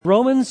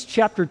Romans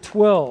chapter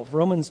 12,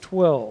 Romans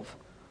 12.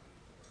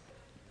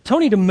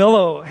 Tony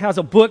DeMillo has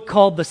a book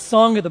called The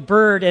Song of the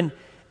Bird, and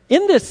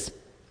in this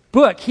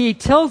book, he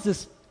tells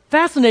this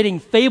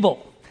fascinating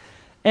fable.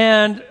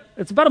 And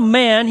it's about a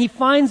man, he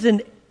finds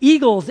an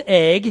eagle's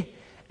egg,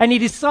 and he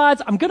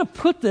decides, I'm going to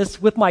put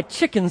this with my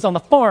chickens on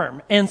the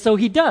farm. And so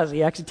he does.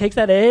 He actually takes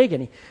that egg,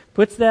 and he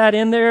puts that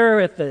in there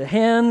with the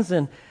hens,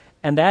 and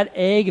that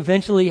egg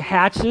eventually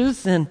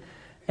hatches,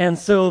 and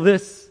so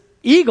this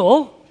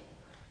eagle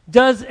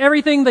does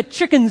everything that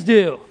chickens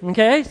do,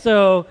 okay?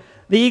 So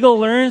the eagle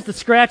learns to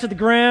scratch at the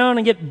ground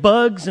and get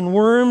bugs and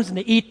worms and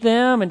to eat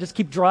them and just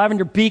keep driving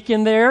your beak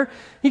in there.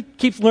 He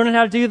keeps learning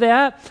how to do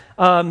that.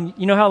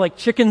 You know how like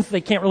chickens,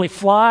 they can't really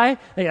fly.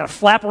 They got to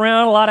flap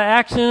around, a lot of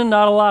action,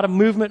 not a lot of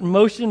movement and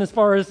motion as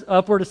far as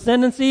upward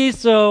ascendancy.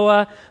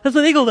 So that's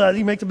what the eagle does.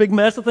 He makes a big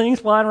mess of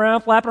things, flying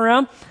around, flapping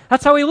around.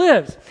 That's how he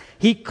lives.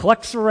 He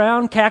clucks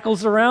around,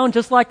 cackles around,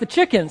 just like the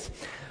chickens.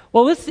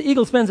 Well, this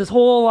eagle spends his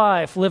whole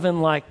life living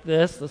like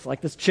this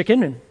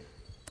chicken,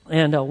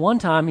 and one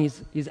time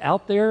he's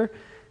out there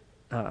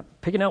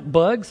picking out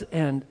bugs,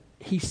 and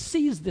he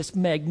sees this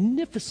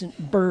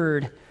magnificent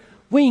bird,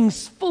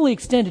 wings fully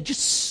extended,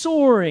 just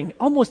soaring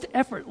almost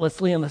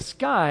effortlessly in the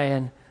sky,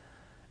 and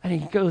he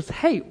goes,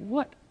 "Hey,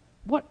 what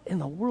in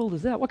the world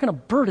is that? What kind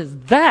of bird is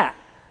that?"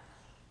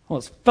 Well,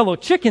 his fellow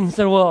chicken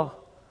said, well,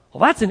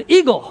 that's an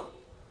eagle.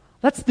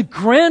 That's the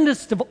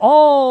grandest of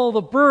all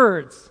the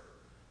birds.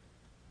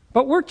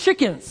 But we're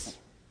chickens.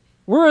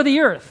 We're of the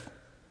earth.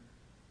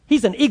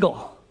 He's an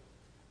eagle.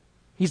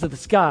 He's of the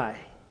sky.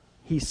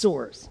 He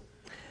soars.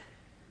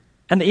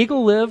 And the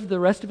eagle lived the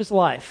rest of his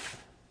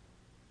life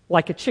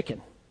like a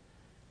chicken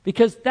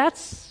because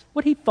that's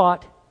what he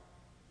thought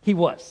he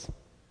was.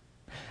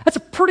 That's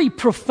a pretty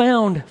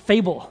profound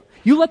fable.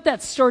 You let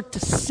that start to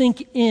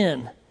sink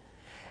in.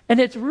 And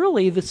it's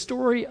really the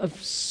story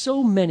of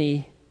so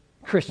many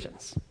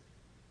Christians.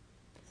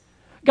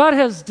 God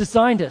has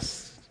designed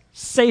us,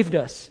 saved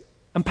us,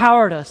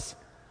 empowered us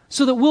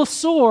so that we'll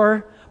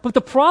soar, but the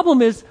problem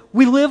is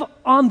we live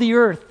on the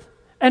earth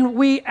and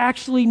we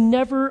actually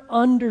never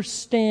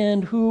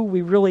understand who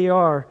we really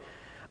are.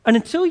 And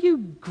until you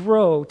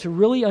grow to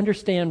really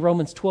understand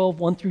Romans 12,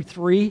 1 through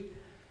 3,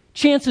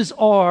 chances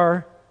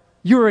are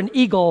you're an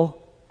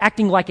eagle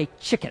acting like a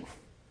chicken.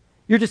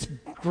 You're just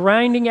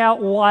grinding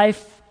out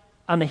life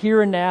on the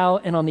here and now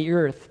and on the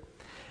earth.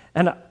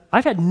 And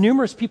I've had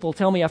numerous people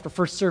tell me after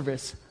first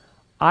service,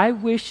 I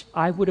wish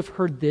I would have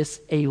heard this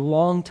a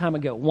long time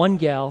ago. One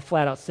gal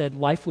flat out said,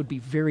 life would be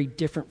very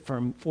different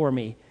for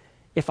me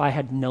if I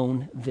had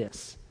known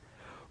this.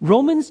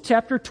 Romans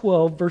chapter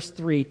 12, verse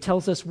 3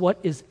 tells us what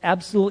is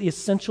absolutely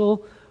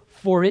essential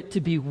for it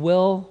to be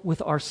well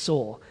with our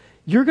soul.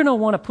 You're going to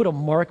want to put a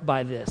mark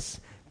by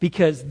this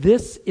because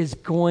this is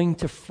going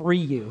to free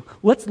you.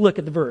 Let's look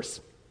at the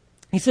verse.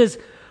 He says,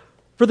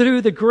 "For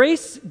through the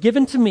grace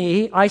given to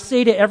me, I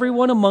say to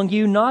everyone among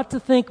you not to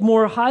think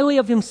more highly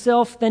of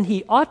himself than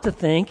he ought to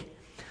think,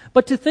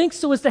 but to think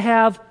so as to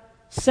have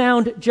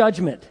sound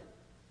judgment,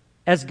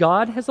 as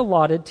God has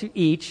allotted to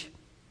each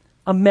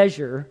a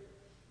measure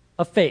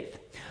of faith."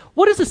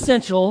 What is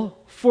essential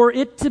for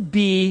it to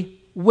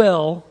be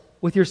well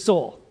with your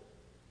soul?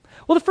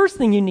 Well, the first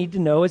thing you need to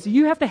know is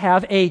you have to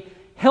have a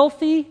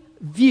healthy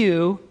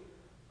view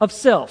of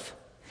self.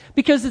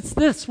 Because it's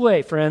this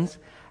way, friends.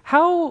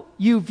 How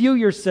you view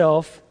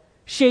yourself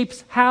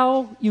shapes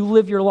how you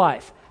live your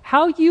life.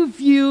 How you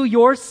view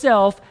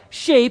yourself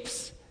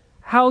shapes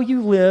how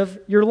you live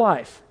your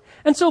life.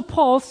 And so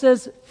Paul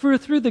says,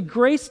 through the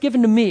grace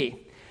given to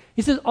me,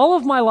 he says, all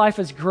of my life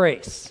is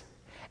grace.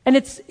 And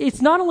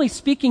it's not only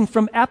speaking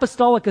from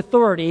apostolic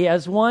authority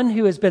as one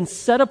who has been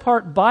set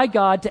apart by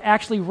God to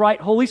actually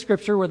write Holy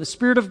Scripture where the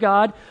Spirit of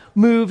God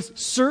moves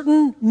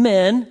certain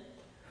men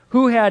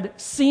who had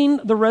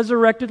seen the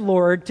resurrected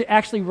Lord to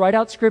actually write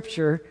out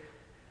Scripture,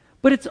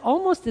 but it's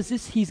almost as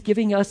if he's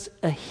giving us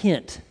a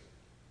hint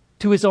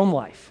to his own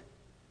life.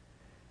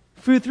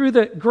 Through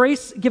the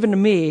grace given to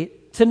me,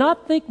 to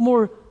not think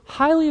more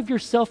highly of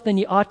yourself than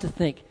you ought to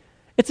think.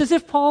 It's as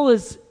if Paul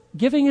is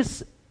giving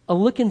us a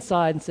look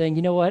inside and saying,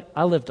 you know what?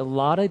 I lived a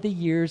lot of the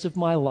years of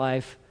my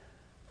life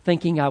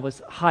thinking I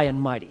was high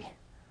and mighty.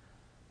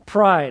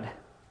 Pride,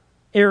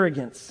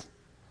 arrogance,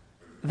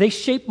 they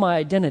shape my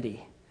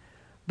identity.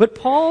 But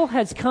Paul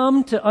has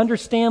come to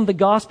understand the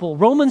gospel.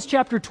 Romans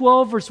chapter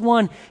 12, verse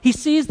 1, he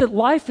sees that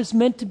life is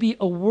meant to be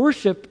a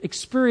worship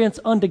experience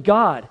unto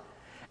God,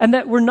 and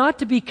that we're not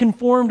to be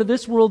conformed to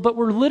this world, but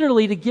we're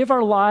literally to give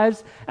our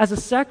lives as a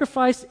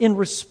sacrifice in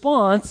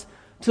response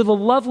to the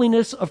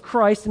loveliness of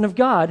Christ and of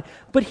God.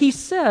 But he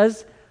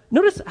says,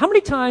 notice, how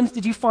many times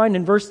did you find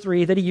in verse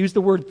 3 that he used the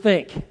word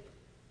think?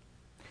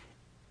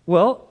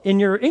 Well, in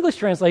your English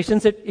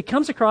translations, it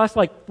comes across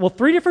like,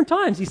 3 different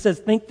times he says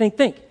think, think,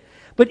 think.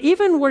 But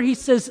even where he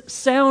says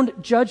sound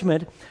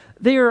judgment,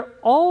 they are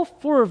all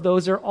 4 of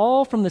those are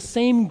all from the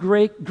same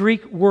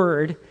Greek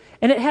word.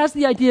 And it has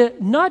the idea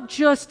not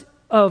just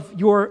of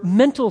your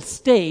mental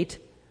state,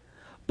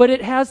 but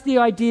it has the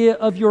idea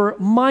of your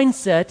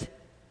mindset,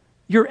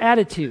 your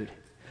attitude.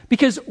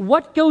 Because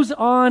what goes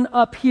on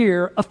up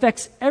here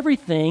affects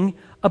everything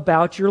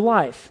about your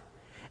life.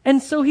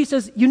 And so he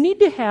says, you need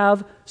to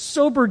have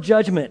sober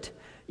judgment.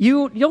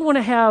 You don't want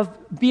to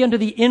be under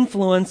the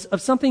influence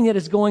of something that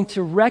is going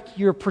to wreck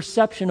your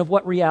perception of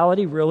what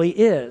reality really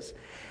is.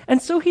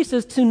 And so he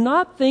says to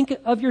not think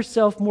of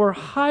yourself more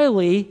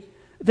highly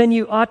than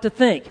you ought to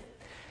think.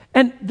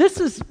 And this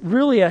is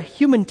really a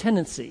human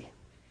tendency.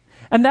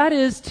 And that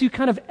is to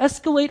kind of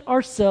escalate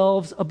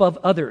ourselves above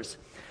others.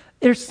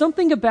 There's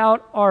something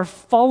about our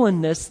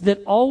fallenness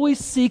that always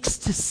seeks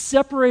to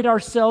separate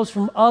ourselves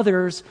from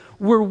others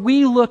where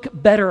we look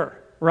better,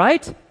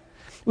 right?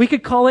 We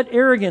could call it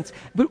arrogance,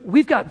 but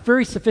we've got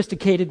very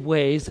sophisticated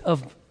ways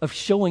of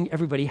showing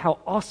everybody how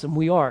awesome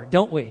we are,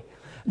 don't we?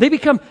 They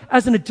become,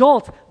 as an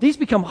adult, these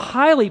become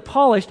highly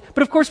polished,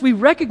 but of course we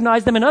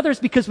recognize them in others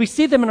because we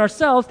see them in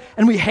ourselves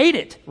and we hate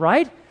it,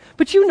 right?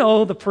 But you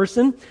know the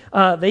person,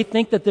 they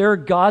think that they're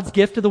God's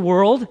gift to the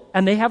world,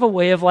 and they have a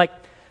way of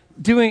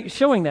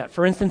showing that.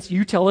 For instance,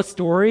 you tell a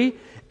story,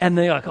 and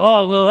they're like,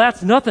 oh, well,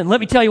 that's nothing. Let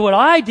me tell you what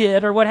I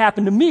did or what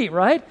happened to me,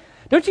 right?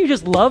 Don't you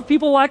just love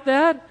people like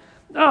that?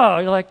 Oh,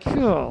 you're like,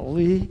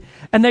 golly.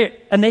 And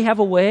they have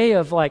a way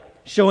of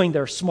showing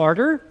they're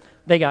smarter.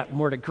 They got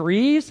more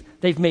degrees.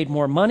 They've made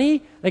more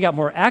money. They got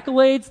more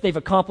accolades. They've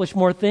accomplished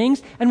more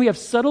things. And we have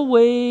subtle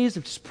ways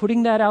of just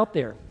putting that out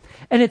there.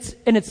 And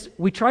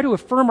we try to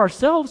affirm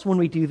ourselves when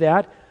we do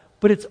that,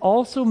 but it's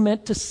also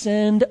meant to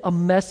send a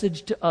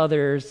message to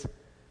others.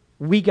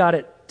 We got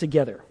it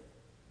together.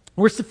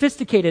 We're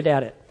sophisticated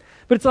at it.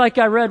 But it's like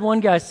I read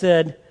one guy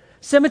said,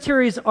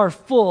 cemeteries are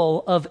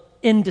full of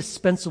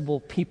indispensable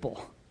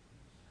people.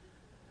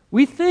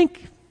 We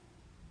think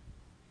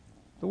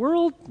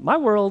my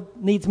world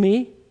needs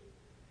me,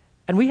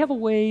 and we have a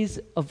ways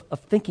of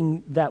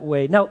thinking that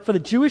way. Now, for the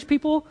Jewish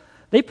people,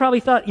 they probably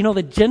thought,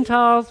 the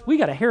Gentiles, we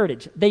got a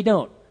heritage. They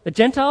don't. The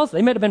Gentiles,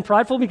 they might have been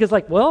prideful because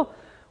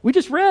we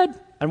just read,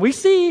 and we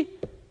see,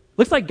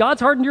 looks like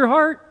God's hardened your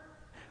heart.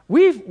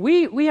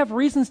 We have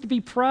reasons to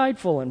be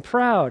prideful and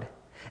proud.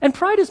 And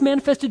pride is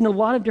manifested in a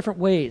lot of different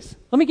ways.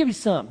 Let me give you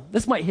some.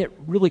 This might hit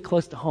really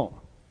close to home.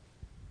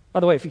 By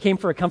the way, if you came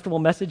for a comfortable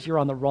message, you're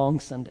on the wrong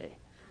Sunday.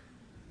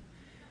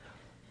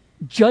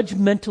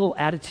 Judgmental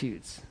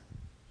attitudes.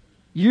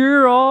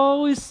 You're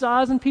always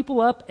sizing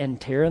people up and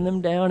tearing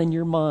them down in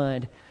your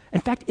mind.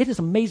 In fact, it is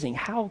amazing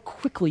how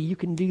quickly you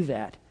can do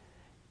that.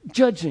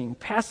 Judging,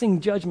 passing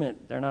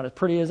judgment. They're not as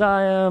pretty as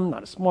I am,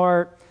 not as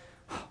smart.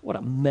 What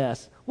a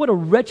mess. What a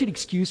wretched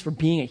excuse for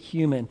being a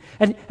human.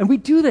 And we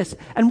do this,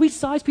 and we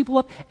size people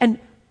up, and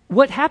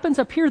what happens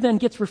up here then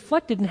gets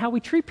reflected in how we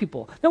treat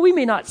people. Now, we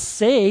may not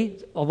say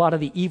a lot of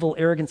the evil,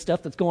 arrogant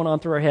stuff that's going on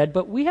through our head,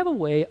 but we have a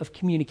way of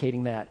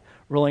communicating that.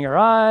 Rolling our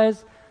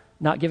eyes,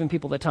 not giving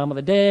people the time of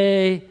the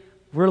day.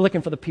 We're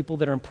looking for the people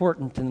that are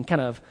important and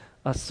kind of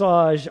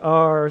assuage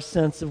our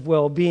sense of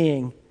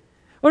well-being.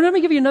 Or let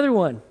me give you another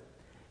one.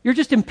 You're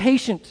just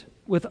impatient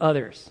with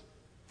others.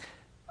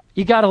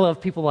 You got to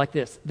love people like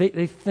this.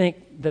 They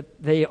think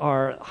that they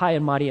are high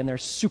and mighty and they're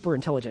super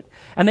intelligent.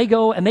 And they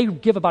go and they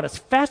give about as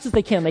fast as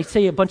they can. They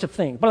say a bunch of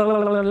things. Blah,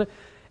 blah, blah, blah,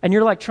 and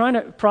you're trying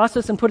to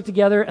process and put it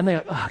together. And they're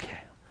like, oh, okay,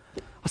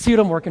 I'll see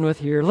what I'm working with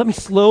here. Let me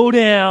slow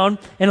down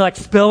and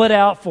spell it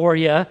out for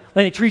you. Then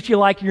they treat you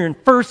like you're in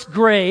first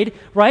grade,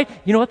 right?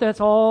 You know what that's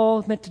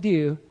all meant to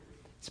do?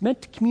 It's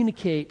meant to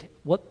communicate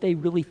what they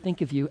really think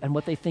of you and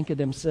what they think of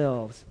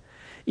themselves.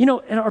 And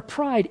our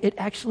pride,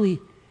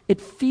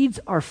 it feeds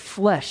our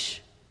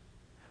flesh.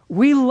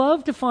 We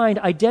love to find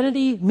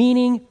identity,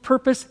 meaning,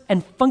 purpose,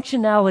 and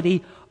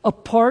functionality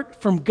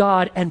apart from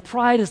God, and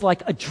pride is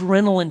like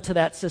adrenaline to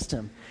that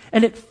system,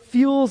 and it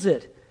fuels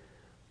it.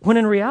 When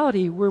in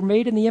reality, we're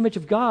made in the image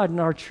of God, and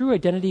our true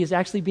identity is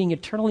actually being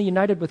eternally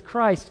united with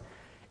Christ.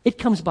 It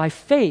comes by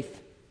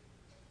faith.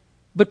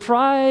 But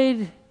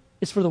pride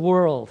is for the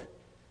world,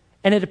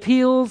 and it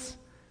appeals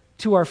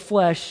to our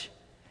flesh.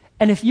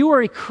 And if you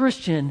are a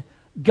Christian,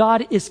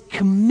 God is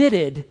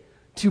committed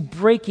to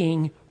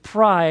breaking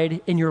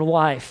pride in your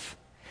life.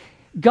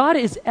 God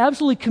is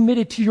absolutely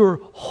committed to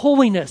your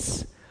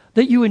holiness,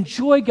 that you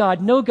enjoy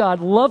God, know God,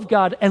 love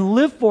God, and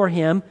live for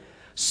Him,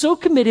 so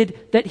committed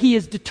that He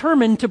is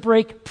determined to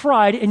break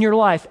pride in your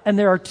life. And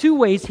there are two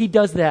ways He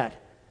does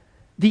that: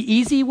 the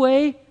easy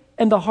way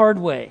and the hard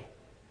way.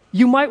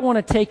 You might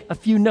want to take a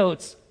few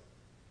notes.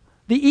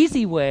 The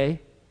easy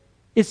way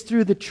is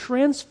through the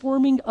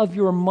transforming of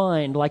your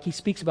mind, like He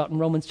speaks about in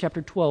Romans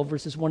chapter 12,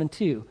 verses 1 and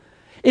 2.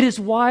 It is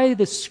why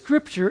the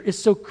Scripture is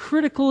so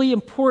critically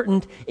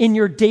important in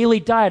your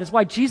daily diet. It's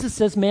why Jesus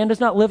says man does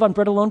not live on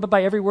bread alone, but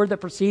by every word that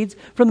proceeds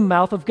from the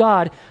mouth of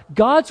God.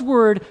 God's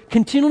Word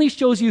continually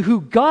shows you who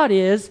God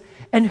is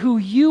and who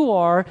you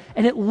are,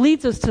 and it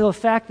leads us to the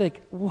fact that,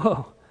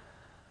 whoa,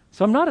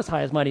 so I'm not as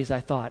high as mighty as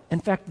I thought. In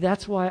fact,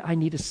 that's why I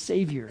need a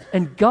Savior.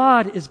 And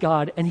God is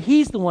God, and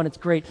He's the one that's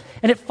great.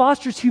 And it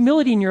fosters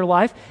humility in your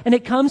life, and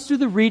it comes through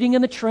the reading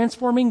and the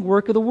transforming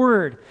work of the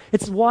Word.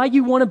 It's why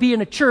you want to be in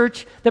a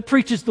church that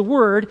preaches the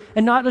Word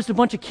and not just a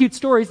bunch of cute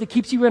stories that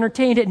keeps you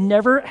entertained and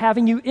never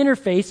having you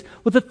interface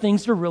with the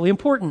things that are really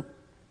important.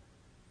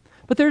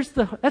 But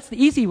that's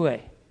the easy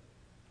way.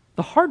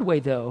 The hard way,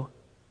 though,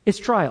 is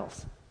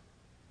trials.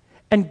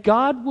 And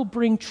God will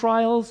bring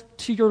trials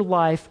to your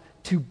life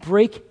to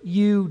break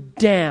you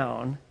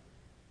down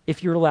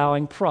if you're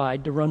allowing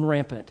pride to run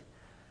rampant.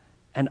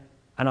 And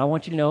I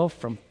want you to know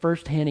from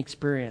firsthand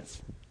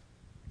experience,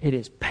 it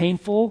is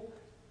painful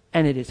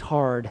and it is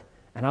hard.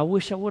 And I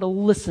wish I would have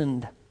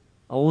listened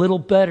a little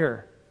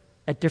better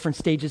at different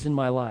stages in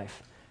my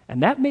life.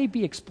 And that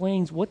maybe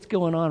explains what's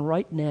going on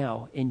right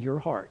now in your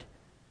heart.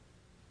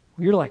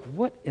 You're like,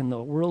 what in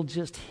the world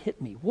just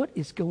hit me? What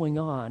is going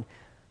on?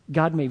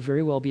 God may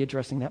very well be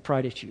addressing that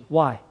pride issue.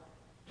 Why?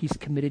 He's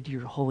committed to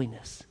your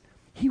holiness.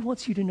 He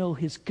wants you to know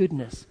his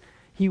goodness.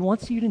 He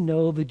wants you to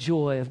know the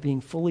joy of being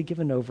fully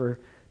given over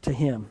to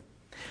him.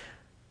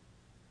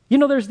 You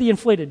know, there's the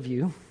inflated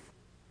view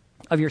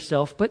of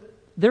yourself, but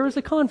there is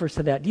a converse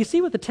to that. Do you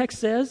see what the text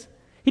says?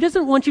 He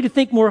doesn't want you to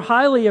think more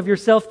highly of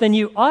yourself than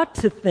you ought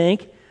to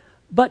think,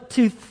 but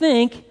to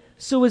think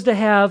so as to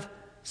have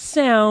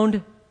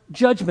sound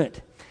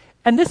judgment.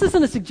 And this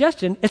isn't a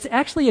suggestion, it's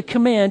actually a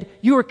command.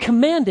 You are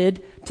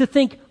commanded to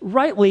think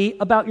rightly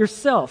about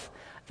yourself.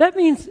 That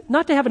means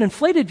not to have an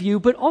inflated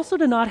view, but also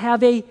to not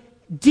have a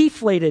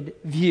deflated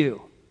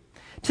view.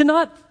 To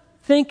not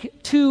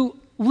think too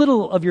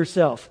little of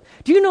yourself.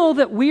 Do you know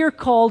that we are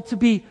called to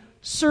be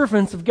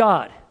servants of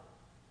God?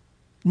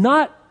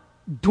 Not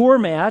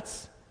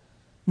doormats,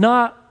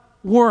 not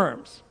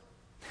worms.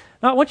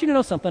 Now, I want you to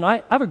know something.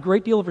 I have a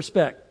great deal of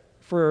respect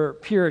for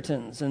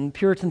Puritans and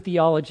Puritan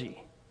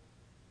theology.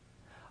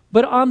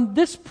 But on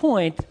this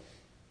point,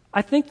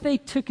 I think they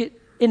took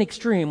it in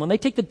extreme. When they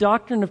take the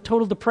doctrine of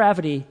total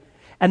depravity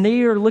and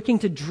they are looking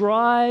to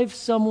drive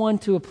someone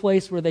to a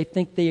place where they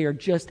think they are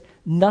just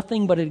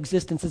nothing but an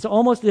existence. It's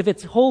almost as if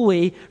it's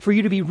holy for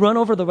you to be run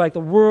over like the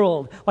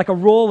world, like a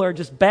roller,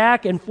 just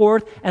back and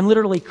forth and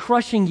literally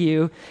crushing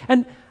you.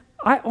 And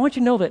I want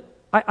you to know that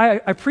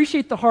I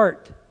appreciate the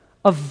heart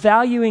of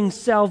valuing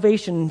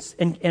salvation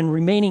and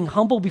remaining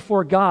humble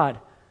before God.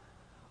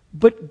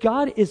 But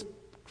God is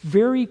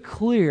very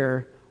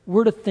clear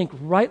we're to think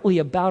rightly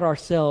about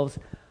ourselves.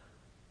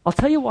 I'll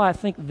tell you why I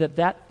think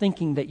that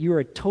thinking that you're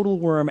a total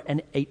worm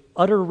and a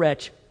utter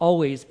wretch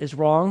always is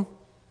wrong.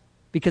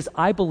 Because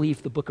I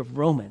believe the book of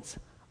Romans.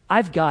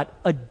 I've got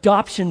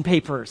adoption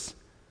papers.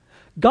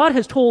 God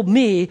has told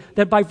me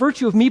that by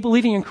virtue of me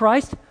believing in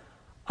Christ,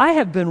 I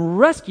have been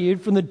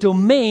rescued from the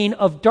domain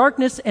of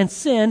darkness and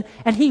sin,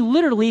 and he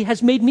literally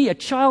has made me a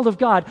child of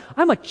God.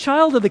 I'm a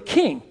child of the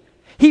King.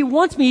 He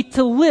wants me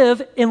to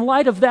live in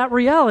light of that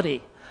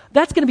reality.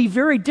 That's going to be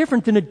very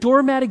different than a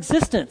doormat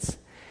existence.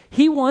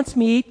 He wants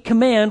me to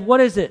command, what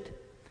is it?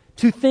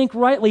 To think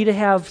rightly, to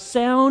have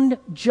sound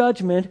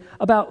judgment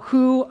about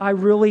who I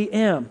really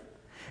am.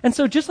 And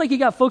so just like you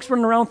got folks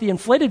running around with the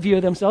inflated view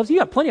of themselves, you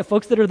got plenty of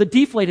folks that are the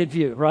deflated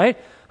view, right?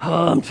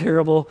 Oh, I'm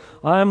terrible.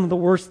 I'm the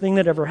worst thing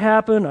that ever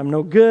happened. I'm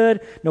no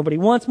good. Nobody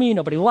wants me.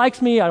 Nobody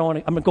likes me.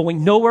 I'm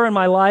going nowhere in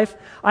my life.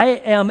 I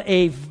am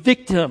a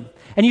victim.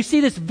 And you see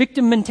this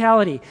victim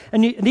mentality.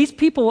 And these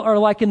people are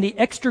like in the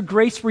extra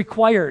grace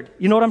required.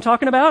 You know what I'm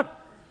talking about?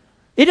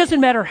 It doesn't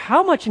matter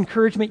how much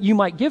encouragement you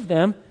might give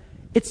them.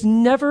 It's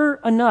never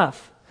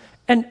enough.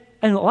 And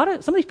some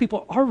of these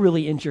people are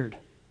really injured.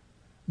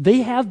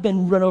 They have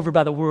been run over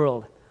by the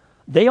world.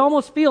 They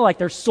almost feel like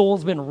their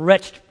soul's been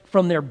wrenched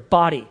from their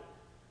body.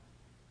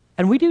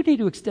 And we do need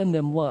to extend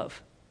them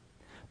love.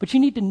 But you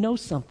need to know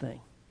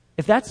something.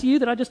 If that's you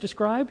that I just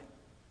described,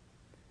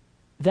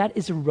 that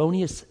is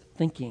erroneous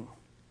thinking.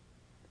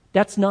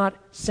 That's not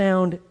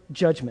sound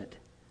judgment.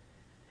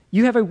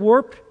 You have a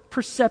warped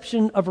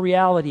perception of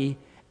reality,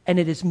 and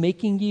it is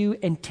making you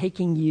and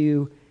taking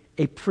you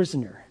a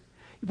prisoner.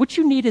 What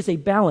you need is a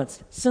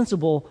balanced,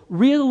 sensible,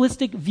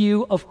 realistic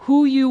view of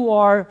who you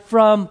are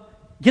from,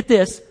 get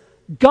this,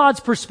 God's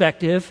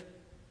perspective,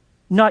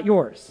 not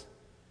yours.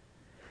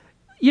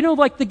 You know,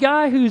 like the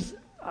guy who's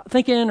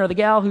thinking or the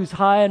gal who's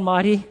high and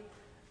mighty,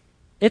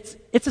 it's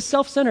a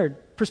self-centered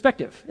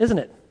perspective, isn't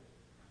it?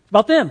 It's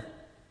about them.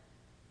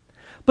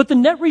 But the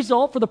net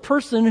result for the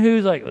person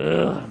who's like,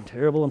 ugh, I'm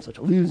terrible, I'm such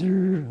a loser,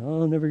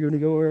 I'm never going to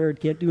go where,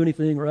 can't do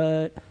anything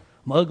right,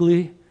 I'm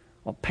ugly,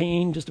 I'm a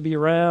pain just to be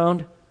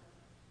around.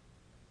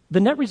 The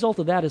net result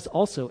of that is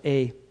also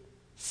a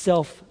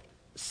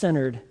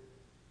self-centered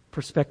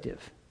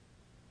perspective.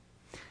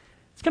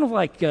 It's kind of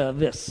like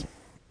this.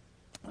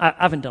 I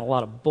haven't done a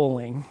lot of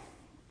bowling,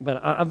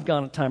 but I've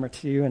gone a time or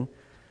two, and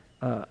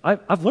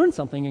I've learned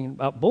something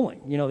about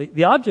bowling. You know,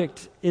 the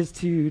object is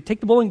to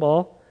take the bowling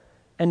ball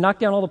and knock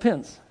down all the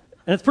pins.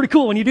 And it's pretty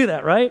cool when you do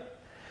that, right?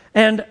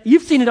 And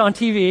you've seen it on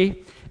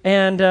TV,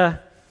 and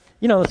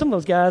you know, some of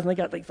those guys, and they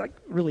got like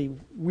really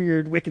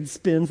weird, wicked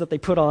spins that they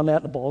put on that,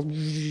 and the balls,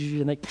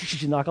 and they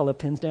knock all the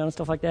pins down and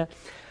stuff like that.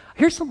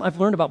 Here's something I've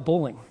learned about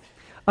bowling.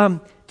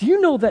 Do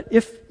you know that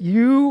if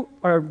you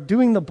are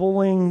doing the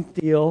bowling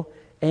deal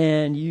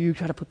and you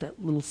try to put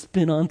that little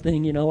spin-on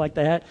thing, you know, like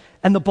that,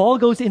 and the ball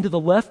goes into the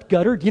left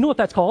gutter, do you know what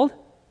that's called?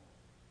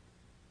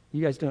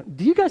 You guys don't.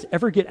 Do you guys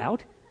ever get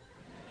out?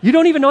 You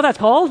don't even know what that's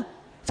called?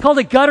 It's called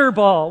a gutter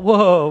ball.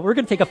 Whoa, we're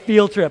going to take a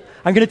field trip.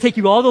 I'm going to take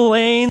you all the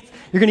lanes.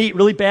 You're going to eat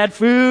really bad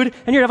food,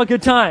 and you're going to have a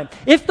good time.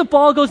 If the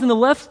ball goes in the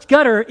left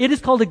gutter, it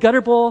is called a gutter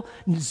ball.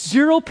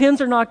 0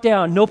 pins are knocked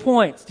down, no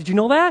points. Did you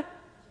know that?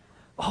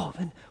 Oh,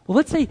 then, well,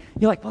 let's say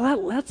you're like,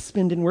 well, that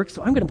spin didn't work,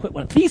 so I'm going to put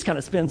one of these kind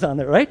of spins on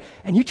there, right?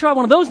 And you try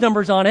one of those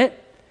numbers on it,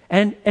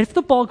 and if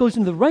the ball goes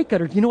into the right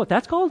gutter, do you know what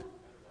that's called?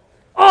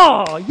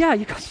 Oh, yeah,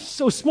 you guys are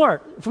so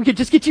smart. If we could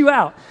just get you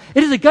out.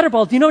 It is a gutter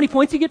ball. Do you know how many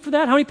points you get for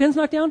that? How many pins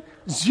knocked down?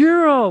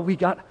 0.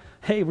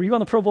 Hey, were you on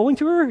the pro bowling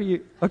tour?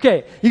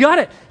 Okay, you got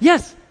it.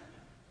 Yes.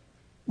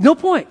 No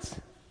points.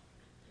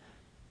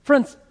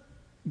 Friends,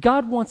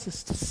 God wants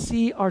us to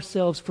see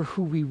ourselves for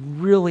who we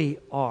really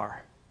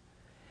are.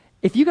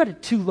 If you got a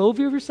too low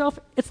view of yourself,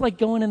 it's like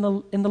going in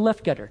the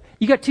left gutter.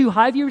 You got too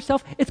high view of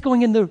yourself, it's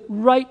going in the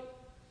right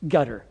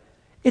gutter.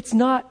 It's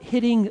not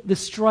hitting the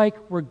strike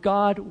where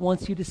God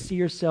wants you to see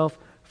yourself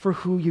for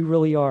who you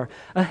really are.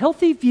 A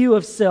healthy view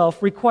of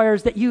self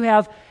requires that you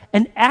have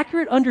an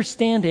accurate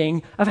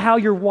understanding of how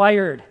you're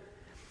wired,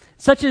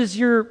 such as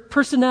your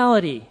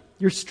personality,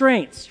 your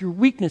strengths, your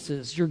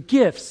weaknesses, your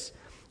gifts,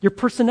 your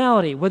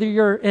personality, whether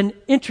you're an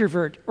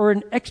introvert or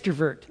an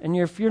extrovert. And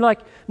if you're like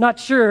not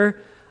sure,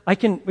 we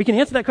can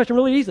answer that question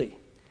really easily.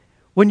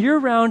 When you're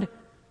around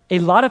a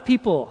lot of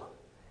people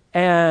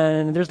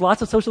and there's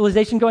lots of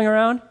socialization going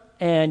around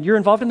and you're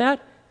involved in that,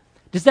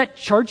 does that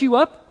charge you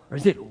up or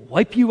does it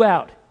wipe you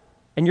out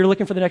and you're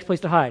looking for the next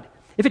place to hide?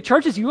 If it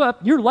charges you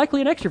up, you're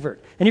likely an extrovert.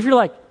 And if you're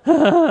like,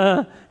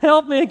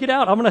 help me get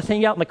out, I'm going to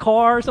hang out in the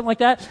car or something like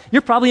that,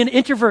 you're probably an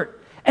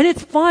introvert. And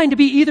it's fine to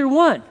be either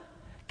one.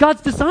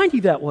 God's designed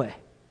you that way.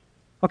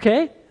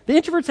 Okay? The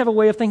introverts have a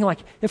way of thinking like,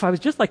 if I was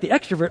just like the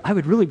extrovert, I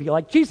would really be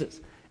like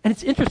Jesus. And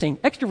it's interesting.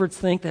 Extroverts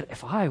think that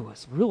if I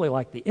was really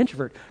like the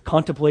introvert,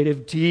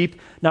 contemplative, deep,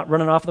 not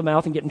running off the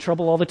mouth and getting in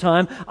trouble all the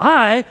time,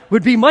 I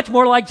would be much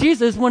more like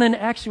Jesus, when in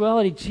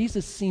actuality,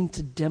 Jesus seemed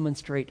to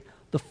demonstrate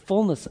the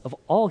fullness of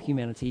all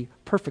humanity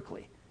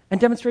perfectly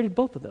and demonstrated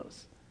both of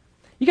those.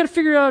 You got to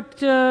figure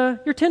out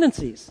your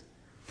tendencies.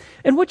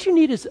 And what you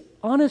need is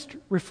honest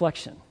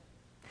reflection.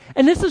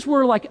 And this is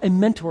where like a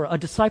mentor, a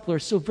discipler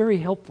is so very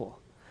helpful.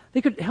 They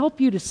could help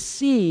you to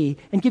see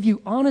and give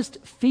you honest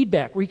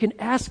feedback where you can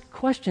ask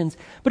questions.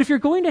 But if you're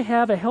going to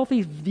have a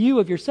healthy view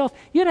of yourself,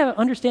 you got to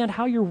understand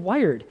how you're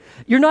wired.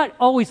 You're not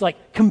always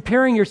like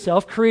comparing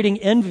yourself, creating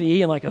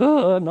envy and like,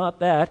 oh, I'm not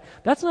that.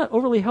 That's not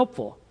overly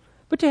helpful.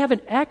 But to have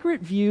an accurate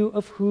view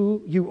of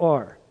who you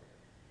are.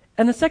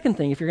 And the second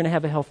thing, if you're going to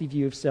have a healthy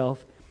view of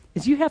self,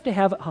 is you have to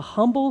have a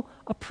humble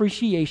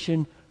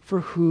appreciation for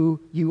who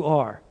you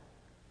are.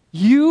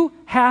 You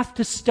have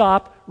to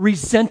stop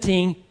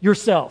resenting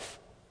yourself.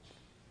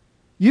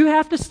 You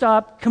have to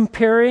stop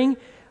comparing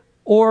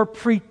or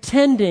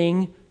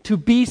pretending to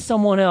be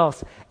someone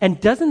else. And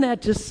doesn't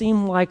that just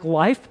seem like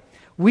life?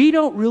 We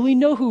don't really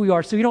know who we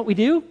are, so you know what we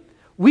do?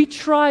 We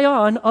try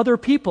on other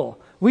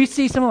people. We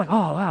see someone like,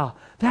 oh, wow,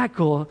 that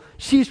girl,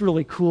 she's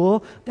really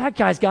cool. That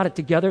guy's got it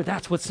together.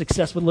 That's what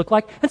success would look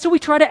like. And so we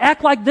try to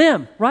act like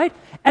them, right?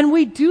 And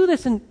we do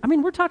this, and I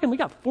mean, we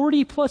got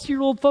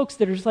 40-plus-year-old folks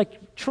that are just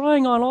like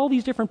trying on all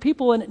these different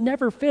people, and it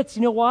never fits.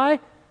 You know why?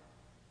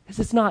 Because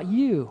it's not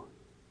you.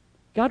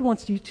 God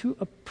wants you to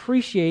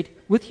appreciate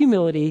with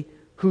humility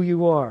who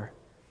you are.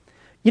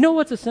 You know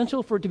what's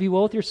essential for it to be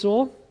well with your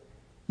soul?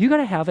 You got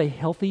to have a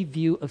healthy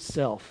view of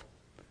self.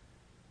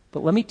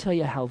 But let me tell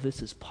you how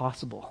this is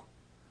possible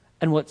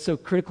and what's so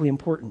critically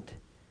important.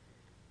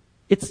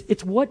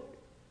 It's what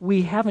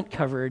we haven't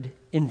covered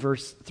in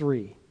verse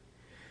 3.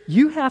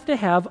 You have to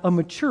have a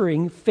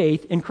maturing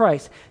faith in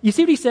Christ. You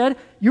see what he said?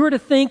 You are to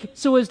think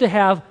so as to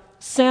have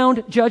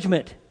sound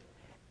judgment,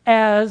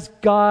 as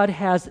God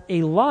has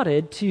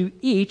allotted to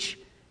each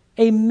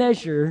a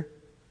measure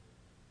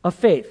of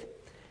faith.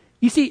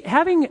 You see,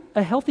 having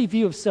a healthy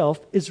view of self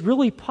is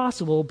really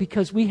possible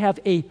because we have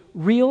a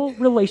real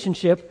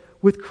relationship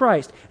with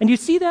Christ. And you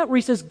see that where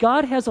he says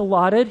God has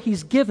allotted,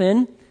 he's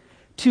given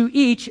to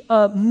each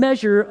a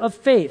measure of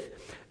faith.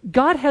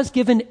 God has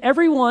given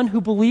everyone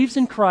who believes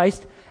in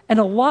Christ an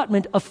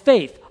allotment of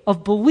faith,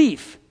 of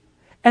belief.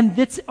 And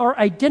it's our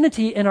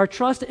identity and our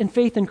trust and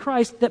faith in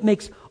Christ that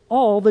makes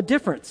all the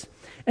difference.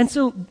 And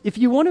so if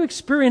you want to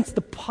experience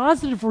the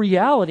positive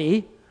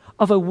reality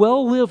of a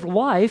well-lived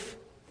life,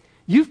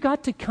 you've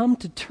got to come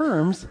to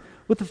terms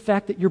with the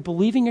fact that you're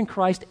believing in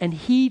Christ and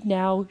he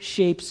now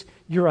shapes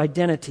your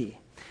identity.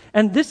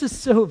 And this is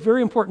so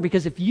very important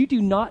because if you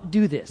do not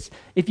do this,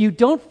 if you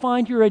don't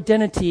find your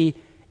identity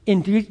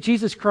in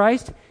Jesus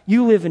Christ,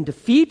 you live in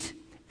defeat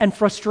and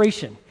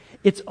frustration.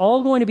 It's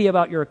all going to be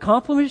about your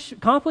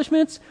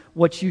accomplishments,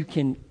 what you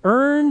can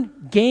earn,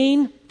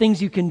 gain,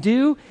 things you can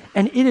do,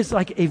 and it is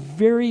like a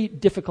very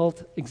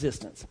difficult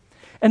existence.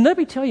 And let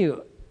me tell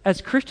you,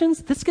 as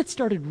Christians, this gets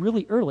started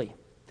really early.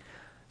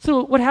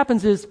 So what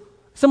happens is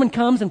someone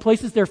comes and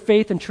places their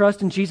faith and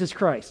trust in Jesus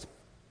Christ,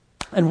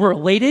 and we're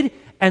elated,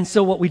 and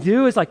so what we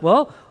do is like,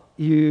 well,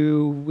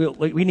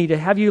 we need to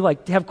have you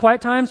like to have quiet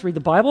times, read the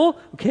Bible,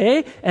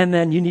 okay? And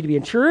then you need to be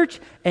in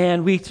church.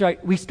 And we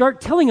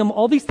start telling them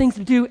all these things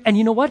to do. And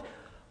you know what?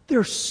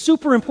 They're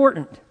super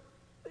important.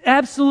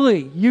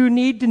 Absolutely. You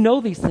need to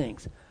know these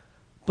things.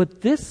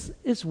 But this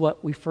is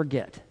what we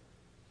forget.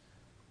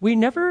 We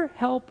never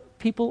help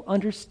people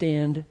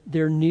understand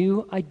their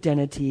new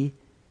identity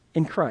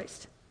in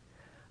Christ.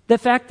 The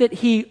fact that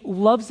he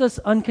loves us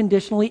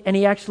unconditionally and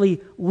he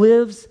actually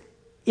lives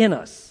in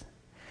us.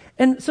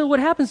 And so what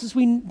happens is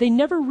they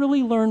never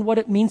really learn what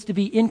it means to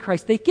be in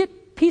Christ. They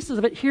get pieces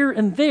of it here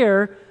and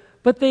there,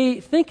 but they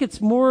think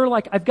it's more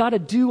like, I've got to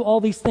do all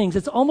these things.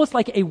 It's almost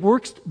like a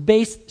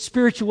works-based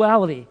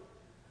spirituality.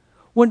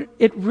 When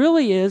it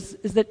really is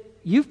that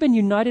you've been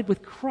united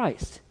with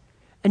Christ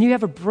and you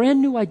have a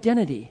brand new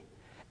identity.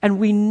 And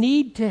we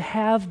need to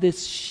have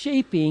this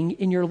shaping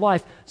in your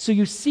life so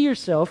you see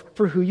yourself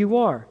for who you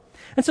are.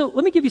 And so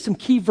let me give you some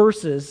key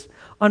verses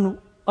on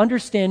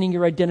understanding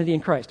your identity in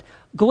Christ.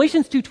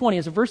 Galatians 2:20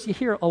 is a verse you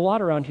hear a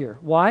lot around here.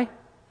 Why?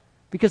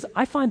 Because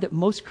I find that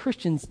most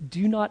Christians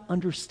do not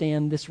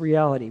understand this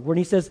reality. When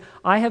he says,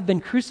 I have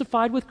been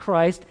crucified with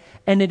Christ,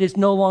 and it is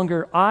no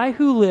longer I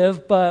who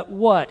live, but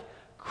what?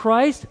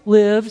 Christ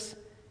lives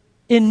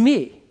in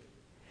me.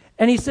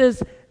 And he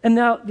says, and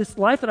now this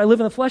life that I live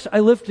in the flesh, I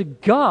live to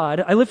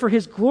God. I live for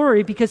his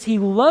glory because he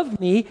loved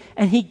me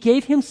and he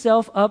gave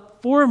himself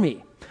up for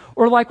me.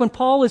 Or like when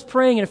Paul is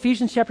praying in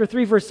Ephesians chapter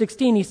 3, verse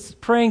 16, he's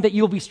praying that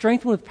you will be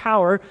strengthened with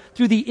power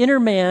through the inner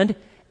man.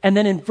 And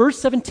then in verse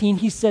 17,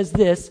 he says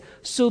this,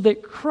 so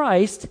that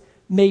Christ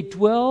may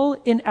dwell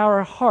in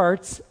our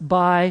hearts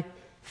by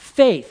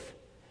faith.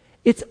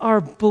 It's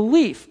our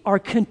belief, our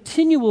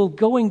continual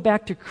going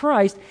back to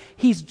Christ.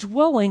 He's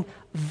dwelling.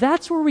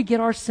 That's where we get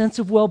our sense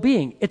of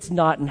well-being. It's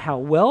not in how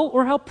well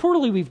or how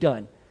poorly we've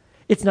done.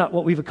 It's not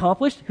what we've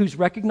accomplished, who's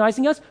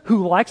recognizing us,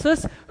 who likes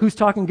us, who's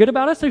talking good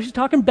about us, or who's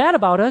talking bad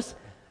about us.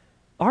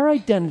 Our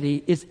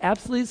identity is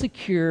absolutely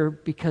secure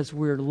because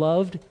we're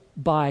loved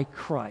by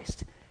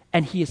Christ,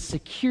 and he has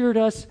secured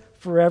us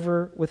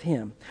forever with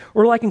him.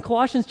 Or like in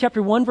Colossians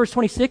chapter 1, verse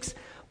 26,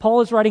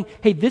 Paul is writing,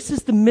 hey, this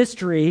is the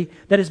mystery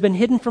that has been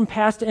hidden from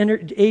past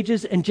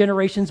ages and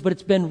generations, but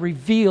it's been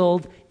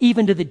revealed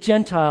even to the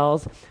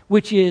Gentiles,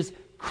 which is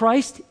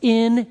Christ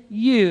in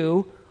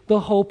you, the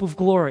hope of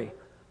glory.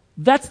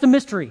 That's the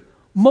mystery.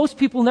 Most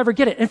people never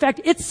get it. In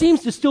fact, it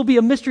seems to still be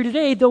a mystery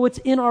today, though it's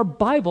in our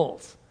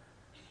Bibles.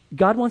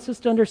 God wants us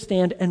to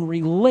understand and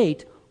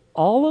relate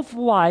all of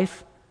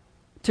life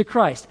to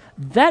Christ.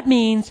 That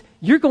means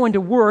you're going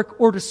to work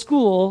or to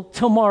school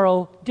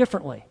tomorrow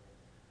differently.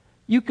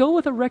 You go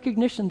with a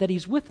recognition that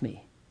he's with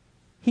me.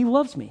 He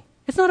loves me.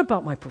 It's not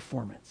about my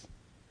performance.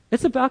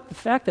 It's about the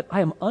fact that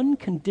I am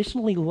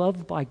unconditionally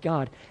loved by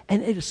God,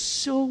 and it is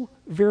so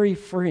very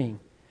freeing.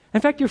 In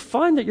fact, you'll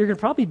find that you're going to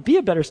probably be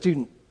a better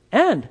student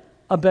and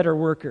a better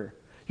worker.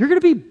 You're going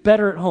to be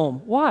better at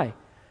home. Why?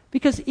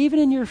 Because even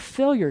in your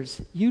failures,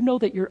 you know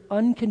that you're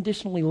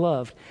unconditionally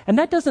loved. And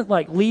that doesn't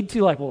lead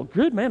to well,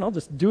 good, man, I'll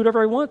just do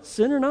whatever I want,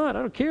 sin or not, I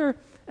don't care.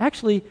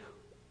 Actually,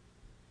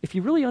 if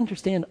you really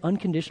understand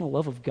unconditional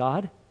love of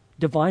God,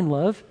 divine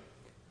love,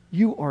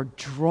 you are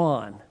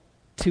drawn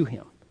to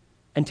him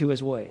and to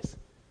his ways.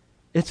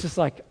 It's just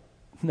like,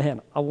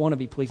 man, I want to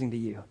be pleasing to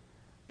you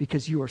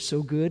because you are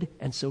so good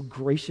and so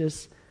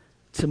gracious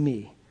to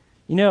me.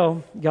 You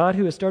know, God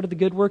who has started the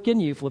good work in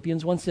you,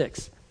 Philippians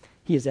 1:6,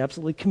 he is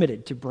absolutely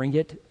committed to bring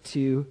it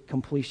to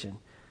completion.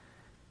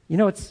 You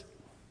know,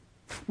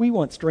 we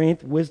want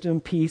strength,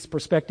 wisdom, peace,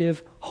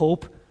 perspective,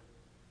 hope.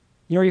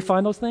 You know where you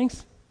find those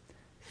things?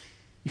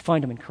 You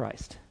find them in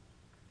Christ.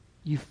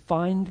 You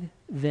find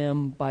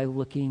them by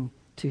looking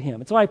to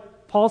him. It's why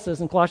Paul says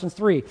in Colossians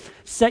 3,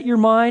 set your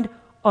mind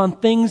on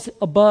things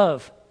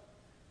above.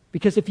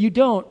 Because if you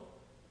don't,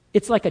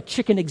 it's like a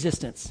chicken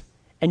existence.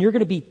 And you're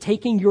going to be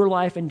taking your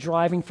life and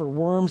driving for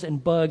worms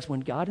and bugs when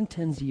God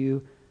intends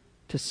you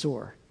to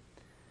soar.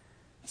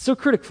 It's so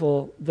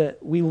critical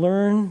that we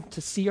learn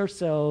to see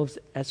ourselves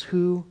as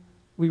who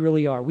we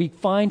really are. We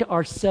find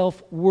our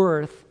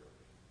self-worth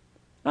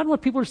not in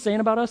what people are saying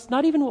about us,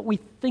 not even what we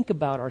think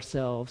about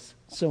ourselves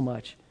so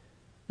much,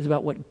 is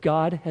about what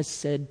God has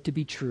said to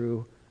be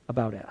true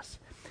about us.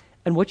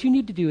 And what you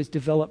need to do is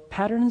develop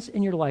patterns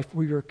in your life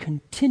where you're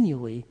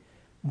continually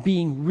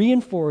being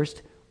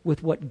reinforced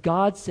with what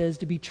God says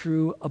to be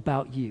true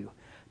about you,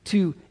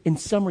 to, in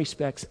some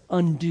respects,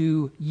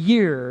 undo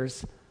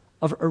years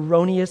of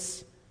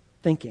erroneous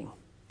thinking.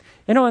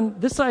 You know, and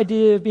this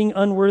idea of being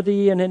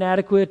unworthy and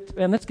inadequate,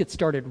 and let's get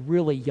started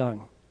really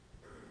young.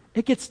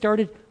 It gets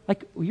started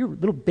like you're a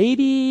little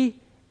baby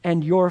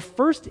and your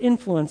first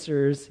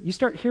influencers, you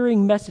start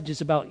hearing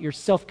messages about your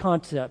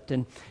self-concept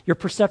and your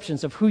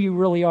perceptions of who you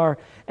really are,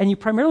 and you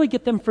primarily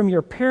get them from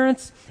your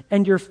parents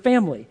and your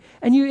family.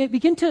 And you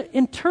begin to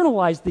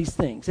internalize these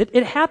things.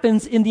 It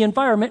happens in the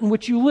environment in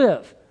which you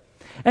live.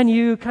 And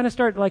you kind of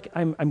start like,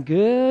 I'm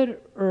good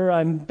or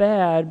I'm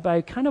bad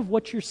by kind of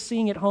what you're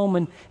seeing at home,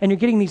 and you're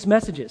getting these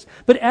messages.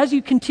 But as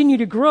you continue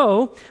to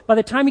grow, by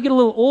the time you get a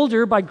little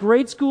older, by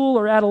grade school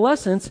or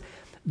adolescence,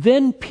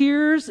 then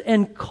peers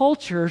and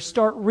culture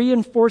start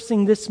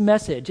reinforcing this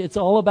message. It's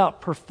all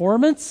about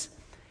performance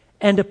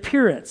and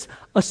appearance,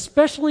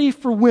 especially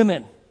for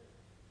women.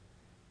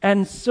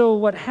 And so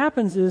what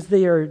happens is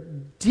they are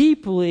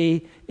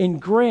deeply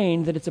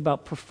ingrained that it's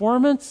about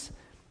performance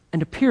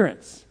and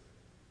appearance.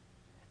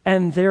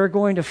 And they're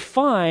going to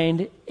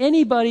find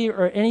anybody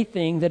or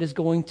anything that is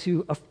going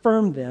to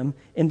affirm them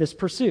in this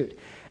pursuit.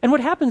 And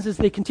what happens is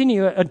they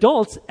continue,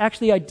 adults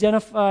actually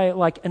identify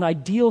like an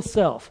ideal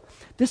self.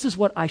 This is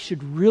what I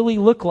should really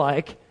look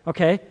like,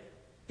 okay?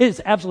 It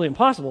is absolutely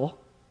impossible.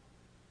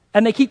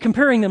 And they keep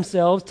comparing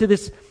themselves to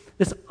this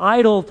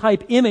idol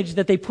type image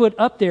that they put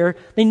up there.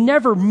 They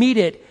never meet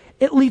it.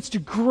 It leads to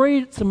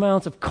great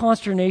amounts of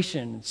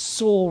consternation,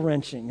 soul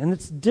wrenching, and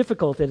it's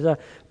difficult. It's a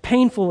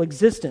painful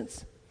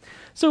existence.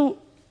 So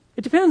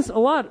it depends a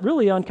lot,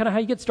 really, on kind of how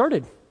you get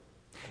started.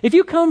 If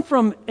you come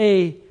from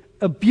a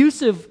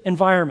abusive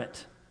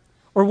environment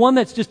or one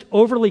that's just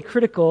overly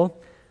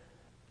critical,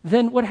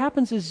 then what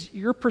happens is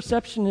your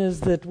perception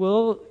is that,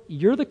 well,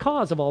 you're the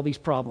cause of all these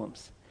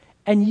problems.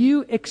 And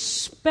you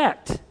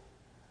expect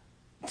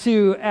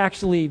to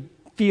actually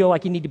feel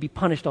like you need to be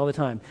punished all the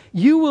time.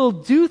 You will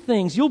do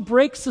things. You'll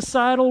break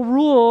societal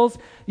rules.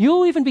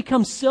 You'll even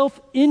become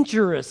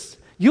self-injurious.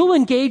 You'll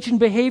engage in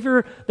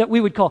behavior that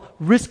we would call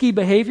risky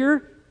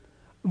behavior.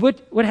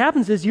 What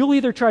happens is you'll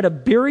either try to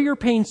bury your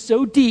pain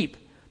so deep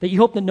that you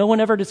hope that no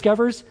one ever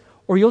discovers,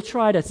 or you'll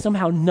try to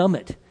somehow numb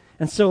it.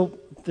 And so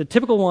the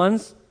typical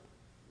ones,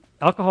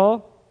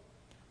 alcohol,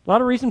 a lot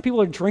of reason people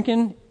are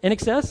drinking in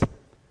excess,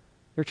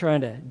 they're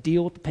trying to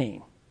deal with the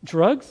pain.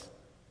 Drugs,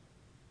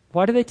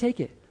 why do they take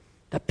it?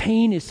 The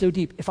pain is so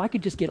deep. If I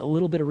could just get a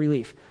little bit of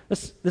relief.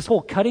 This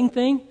whole cutting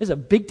thing is a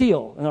big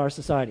deal in our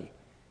society.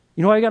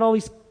 You know why I got all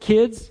these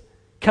kids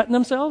cutting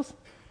themselves?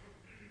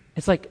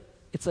 It's like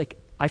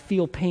I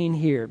feel pain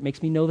here. It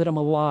makes me know that I'm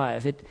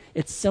alive.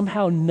 It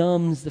somehow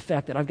numbs the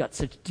fact that I've got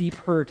such deep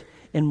hurt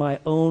in my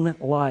own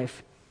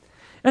life.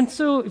 And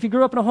so if you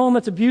grew up in a home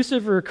that's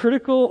abusive or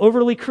critical,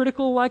 overly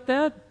critical like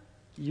that,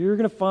 you're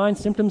going to find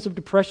symptoms of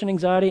depression,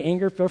 anxiety,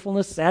 anger,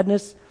 fearfulness,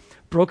 sadness,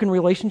 broken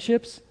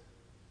relationships.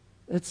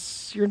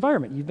 It's your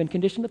environment. You've been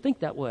conditioned to think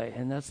that way,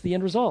 and that's the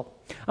end result.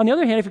 On the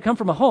other hand, if you come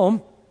from a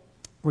home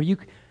where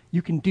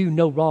you can do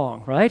no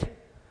wrong, right?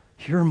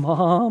 You're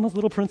mama's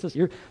little princess.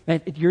 You're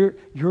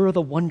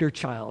the wonder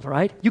child,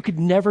 right? You could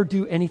never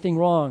do anything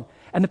wrong.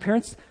 And the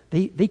parents,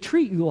 they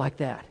treat you like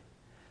that.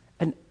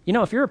 And, you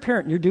know, if you're a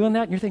parent and you're doing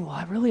that and you're thinking, well,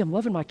 I really am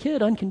loving my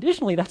kid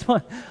unconditionally. That's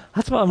why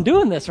I'm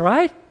doing this,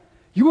 right?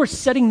 You are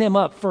setting them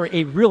up for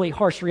a really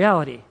harsh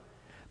reality.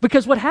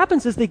 Because what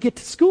happens is they get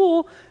to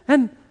school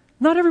and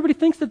not everybody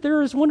thinks that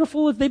they're as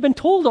wonderful as they've been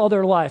told all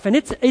their life. And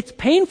it's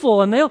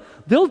painful, and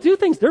they'll do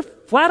things. They're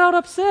flat out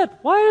upset.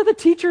 Why are the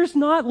teachers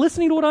not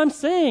listening to what I'm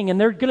saying? And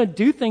they're going to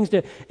do things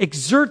to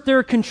exert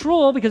their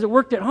control because it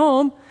worked at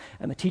home.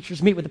 And the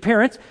teachers meet with the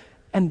parents.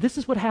 And this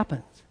is what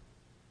happens.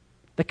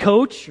 The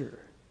coach or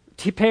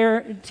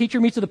teacher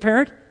meets with the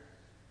parent.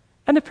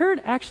 And the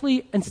parent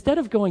actually, instead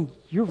of going,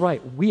 you're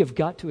right, we have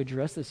got to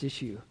address this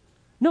issue.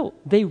 No,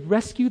 they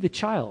rescue the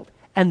child.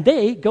 And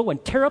they go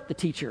and tear up the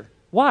teacher.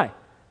 Why?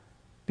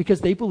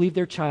 Because they believe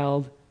their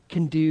child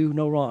can do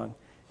no wrong.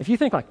 If you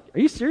think like, are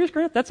you serious,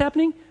 Grant? That's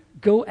happening?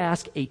 Go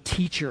ask a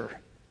teacher.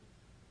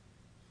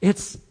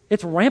 It's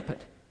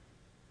rampant.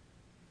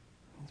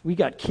 We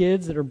got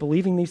kids that are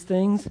believing these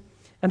things.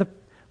 And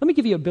let me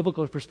give you a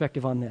biblical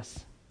perspective on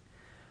this.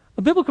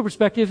 A biblical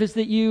perspective is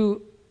that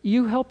you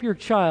help your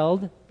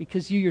child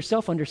because you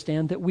yourself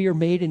understand that we are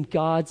made in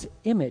God's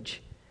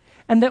image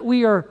and that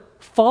we are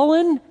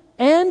fallen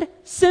and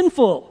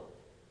sinful.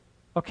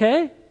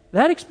 Okay?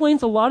 That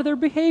explains a lot of their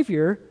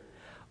behavior,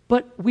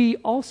 but we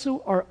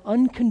also are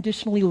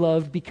unconditionally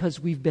loved because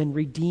we've been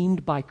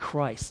redeemed by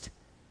Christ.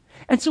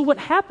 And so what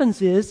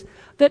happens is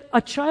that a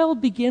child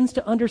begins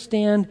to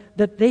understand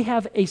that they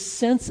have a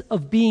sense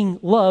of being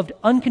loved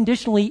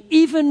unconditionally,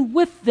 even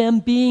with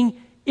them being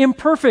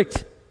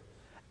imperfect.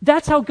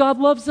 That's how God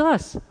loves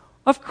us.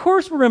 Of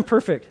course we're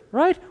imperfect,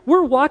 right?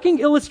 We're walking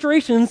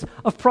illustrations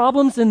of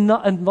problems and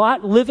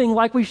not living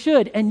like we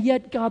should, and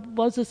yet God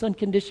loves us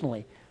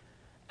unconditionally.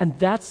 And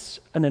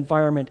that's an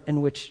environment in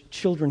which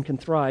children can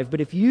thrive.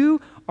 But if you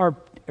are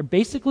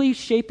basically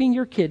shaping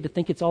your kid to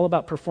think it's all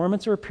about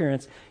performance or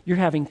appearance, you're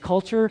having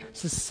culture,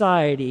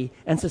 society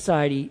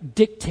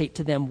dictate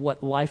to them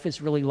what life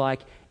is really like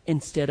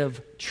instead of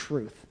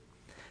truth.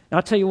 Now,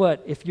 I'll tell you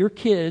what, if your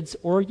kids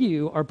or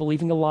you are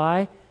believing a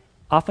lie,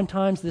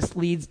 oftentimes this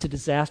leads to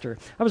disaster.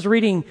 I was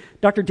reading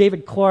Dr.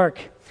 David Clark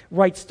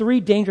writes 3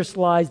 dangerous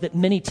lies that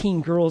many teen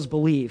girls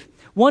believe.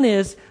 One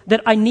is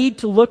that I need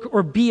to look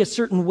or be a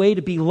certain way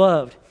to be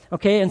loved.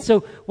 Okay, and so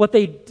what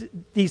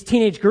these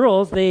teenage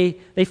girls, they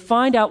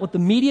find out what the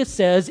media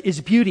says is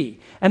beauty.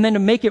 And then to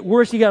make it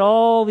worse, you got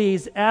all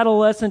these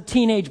adolescent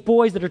teenage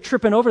boys that are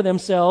tripping over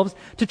themselves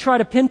to try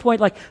to pinpoint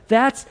like,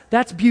 that's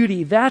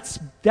beauty, that's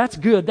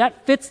good,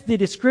 that fits the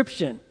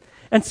description.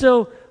 And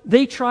so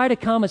they try to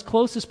come as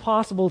close as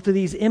possible to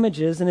these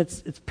images, and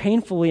it's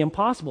painfully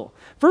impossible.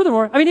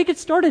 Furthermore, I mean, it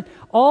gets started.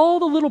 All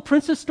the little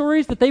princess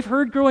stories that they've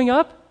heard growing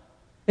up,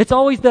 it's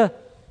always the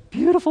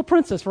beautiful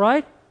princess,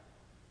 right?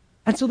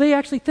 And so they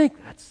actually think,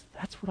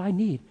 that's what I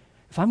need.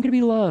 if I'm going to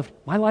be loved,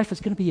 my life is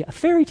going to be a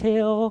fairy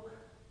tale,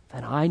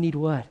 then I need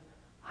what?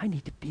 I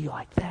need to be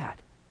like that.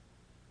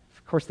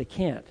 Of course, they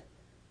can't.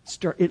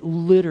 It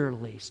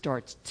literally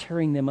starts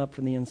tearing them up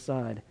from the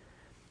inside.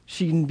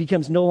 She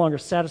becomes no longer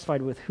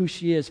satisfied with who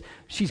she is.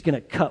 She's going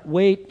to cut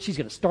weight. She's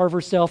going to starve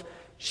herself.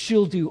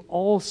 She'll do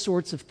all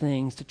sorts of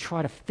things to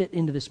try to fit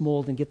into this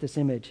mold and get this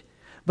image.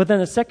 But then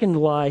the second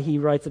lie he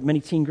writes that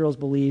many teen girls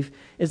believe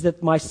is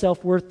that my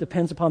self-worth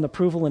depends upon the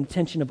approval and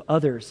attention of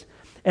others.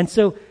 And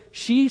so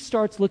she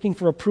starts looking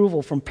for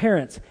approval from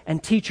parents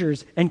and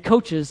teachers and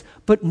coaches,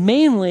 but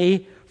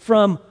mainly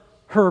from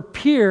her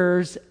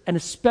peers and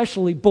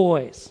especially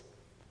boys.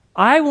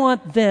 I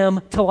want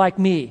them to like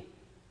me.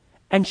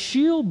 And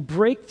she'll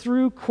break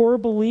through core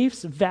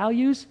beliefs,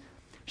 values.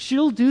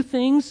 She'll do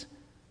things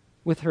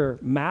with her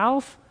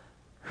mouth,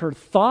 her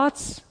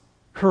thoughts,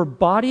 her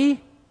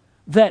body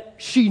that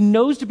she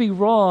knows to be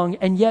wrong,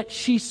 and yet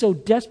she so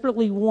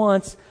desperately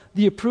wants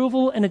the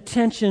approval and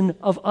attention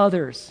of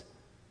others.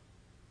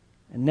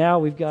 And now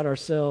we've got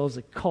ourselves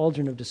a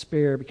cauldron of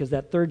despair, because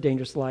that third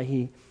dangerous lie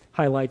he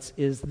highlights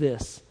is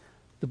this: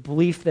 the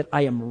belief that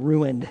I am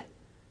ruined.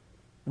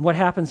 And what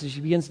happens is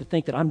she begins to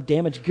think that I'm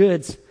damaged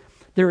goods.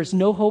 There is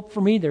no hope for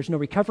me, there's no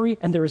recovery,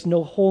 and there is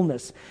no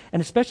wholeness.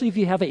 And especially if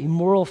you have a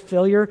moral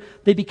failure,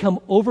 they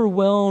become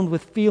overwhelmed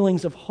with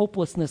feelings of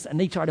hopelessness, and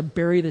they try to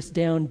bury this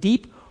down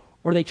deep,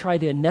 or they try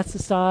to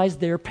anesthetize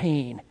their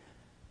pain.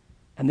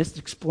 And this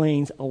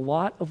explains a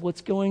lot of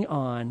what's going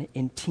on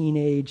in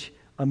teenage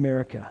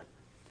America.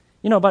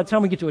 You know, by the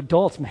time we get to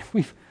adults, man,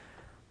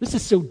 this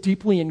is so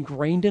deeply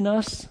ingrained in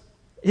us.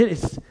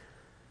 It's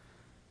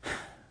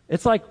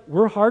like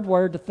we're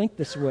hardwired to think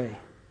this way.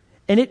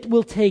 And it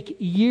will take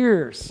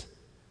years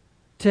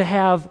to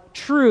have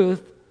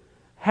truth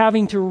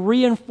having to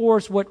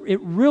reinforce what it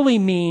really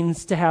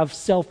means to have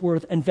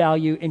self-worth and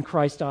value in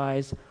Christ's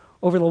eyes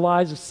over the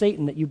lies of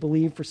Satan that you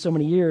believed for so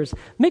many years.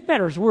 Make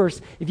matters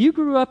worse, if you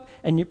grew up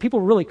and people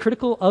were really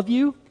critical of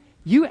you,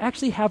 you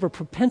actually have a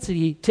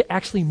propensity to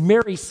actually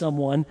marry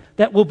someone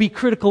that will be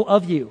critical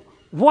of you.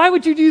 Why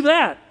would you do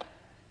that?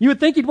 You would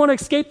think you'd want to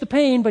escape the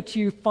pain, but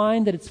you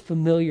find that it's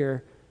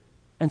familiar,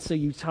 and so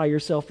you tie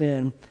yourself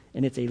in,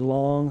 and it's a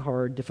long,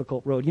 hard,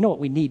 difficult road. You know what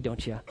we need,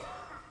 don't you?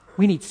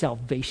 We need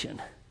salvation.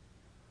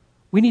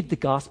 We need the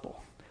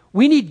gospel.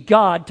 We need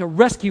God to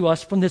rescue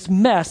us from this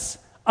mess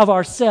of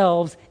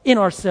ourselves, in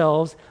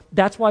ourselves.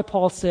 That's why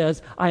Paul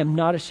says, I am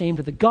not ashamed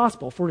of the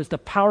gospel, for it is the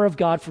power of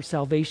God for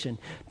salvation.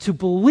 To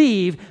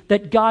believe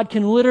that God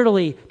can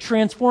literally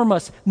transform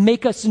us,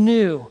 make us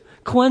new,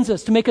 cleanse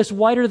us, to make us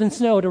whiter than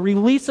snow, to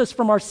release us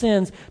from our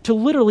sins, to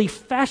literally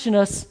fashion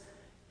us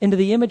into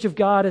the image of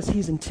God as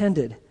He's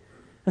intended.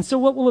 And so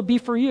what will it be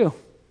for you?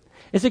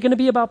 Is it going to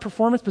be about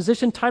performance,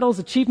 position, titles,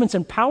 achievements,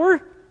 and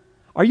power?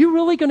 Are you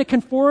really going to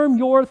conform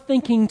your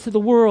thinking to the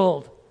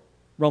world?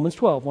 Romans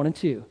 12, 1 and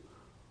 2.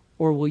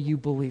 Or will you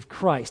believe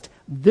Christ?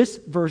 This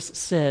verse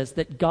says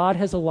that God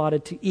has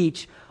allotted to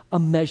each a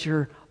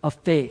measure of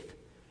faith.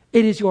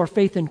 It is your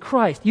faith in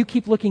Christ. You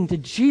keep looking to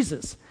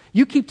Jesus.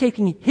 You keep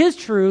taking His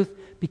truth,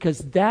 because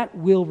that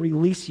will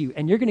release you.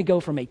 And you're going to go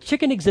from a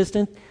chicken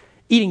existence,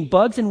 eating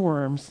bugs and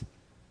worms,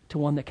 to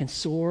one that can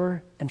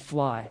soar and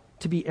fly,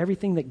 to be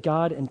everything that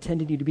God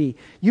intended you to be.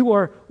 You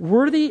are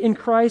worthy in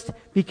Christ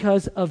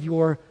because of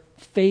your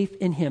faith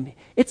in Him.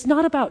 It's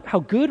not about how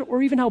good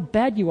or even how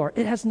bad you are.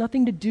 It has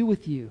nothing to do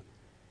with you.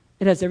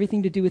 It has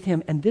everything to do with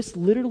Him. And this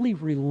literally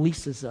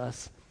releases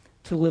us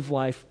to live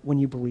life when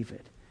you believe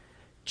it.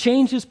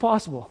 Change is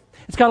possible.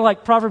 It's kind of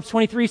like Proverbs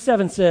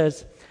 23:7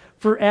 says,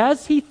 for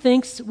as he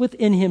thinks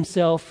within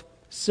himself,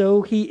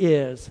 so he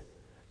is.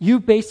 You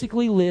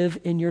basically live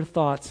in your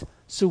thoughts.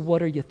 So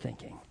what are you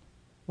thinking?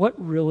 What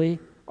really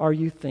are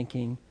you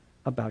thinking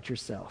about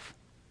yourself?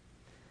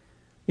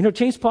 You know,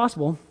 change is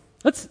possible.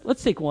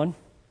 Let's take one.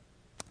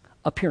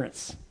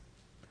 Appearance.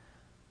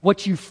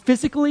 What you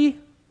physically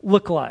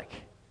look like.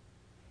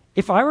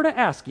 If I were to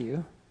ask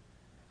you,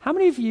 how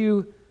many of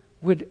you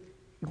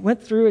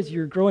went through as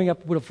you're growing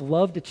up would have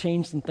loved to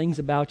change some things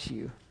about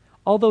you?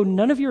 Although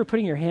none of you are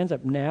putting your hands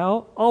up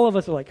now, all of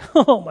us are like,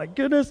 oh my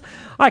goodness,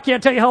 I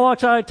can't tell you how long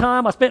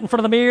time I spent in front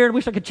of the mirror and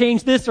wish I could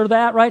change this or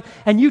that, right?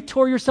 And you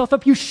tore yourself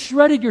up. You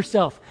shredded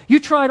yourself. You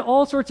tried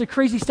all sorts of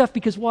crazy stuff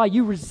because why?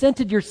 You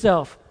resented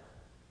yourself.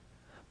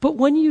 But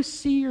when you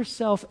see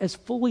yourself as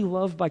fully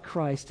loved by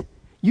Christ,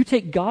 you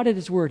take God at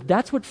His word.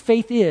 That's what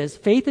faith is.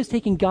 Faith is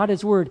taking God at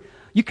His word.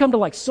 You come to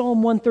like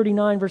Psalm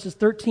 139, verses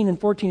 13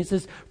 and 14. It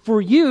says, for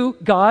you,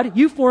 God,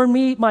 you formed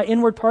me, my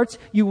inward parts.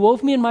 You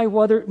wove me in my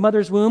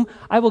mother's womb.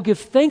 I will give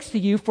thanks to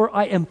you, for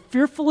I am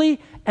fearfully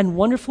and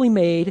wonderfully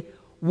made.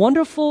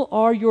 Wonderful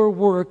are your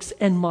works,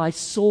 and my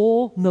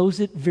soul knows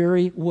it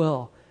very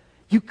well.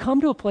 You come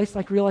to a place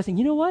like realizing,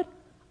 you know what?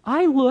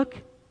 I look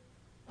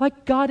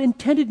like God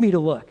intended me to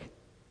look.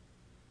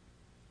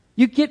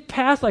 You get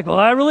past like, well,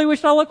 I really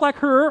wish I looked like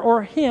her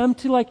or him,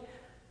 to like,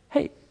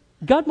 hey,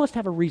 God must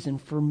have a reason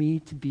for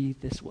me to be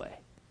this way.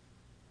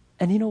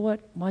 And you know what?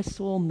 My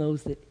soul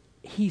knows that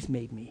He's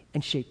made me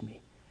and shaped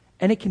me.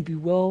 And it can be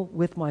well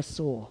with my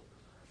soul.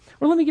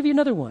 Or let me give you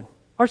another one.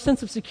 our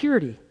sense of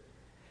security.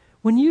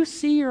 When you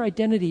see your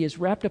identity is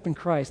wrapped up in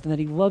Christ and that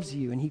he loves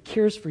you and he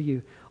cares for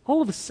you,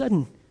 all of a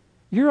sudden,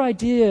 your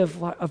idea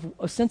of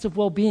a sense of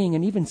well-being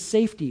and even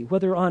safety,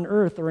 whether on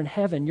earth or in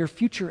heaven, your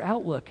future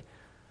outlook,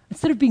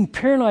 instead of being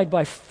paranoid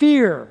by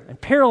fear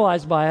and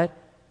paralyzed by it,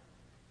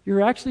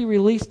 you're actually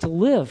released to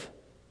live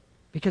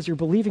because you're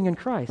believing in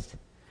Christ.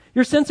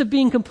 Your sense of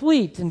being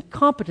complete and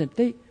competent,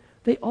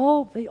 they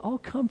all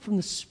come from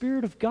the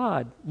Spirit of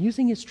God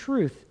using his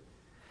truth.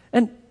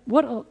 And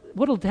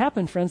what'll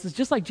happen, friends, is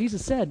just like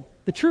Jesus said,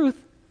 the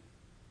truth,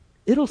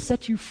 it'll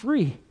set you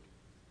free.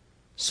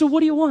 So what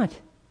do you want?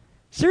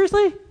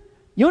 Seriously?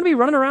 You want to be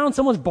running around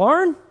someone's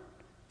barn,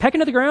 pecking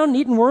at the ground and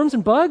eating worms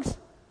and bugs?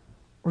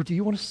 Or do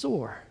you want to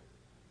soar?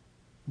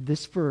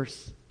 This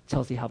verse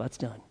tells you how that's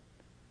done.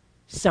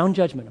 Sound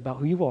judgment about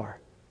who you are,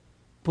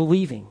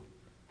 believing,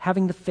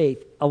 having the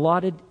faith,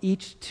 allotted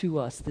each to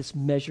us this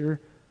measure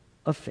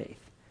of faith.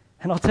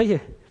 And I'll tell you,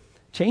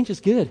 change is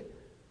good.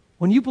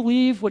 When you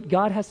believe what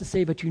God has to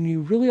say about you and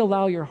you really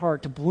allow your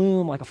heart to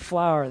bloom like a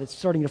flower that's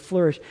starting to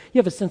flourish, you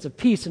have a sense of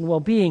peace and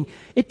well-being.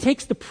 It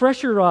takes the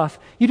pressure off.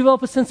 You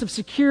develop a sense of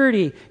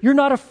security. You're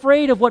not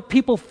afraid of what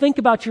people think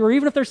about you or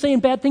even if they're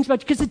saying bad things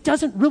about you because it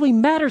doesn't really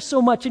matter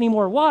so much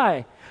anymore.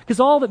 Why? Because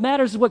all that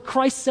matters is what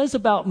Christ says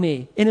about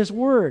me in his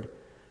word.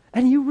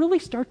 And you really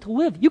start to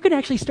live. You can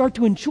actually start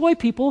to enjoy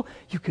people.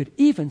 You could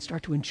even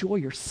start to enjoy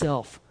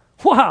yourself.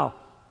 Wow.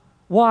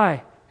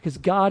 Why? Because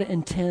God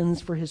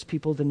intends for his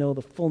people to know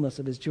the fullness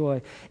of his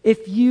joy.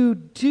 If you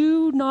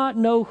do not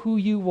know who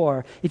you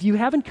are, if you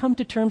haven't come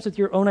to terms with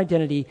your own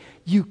identity,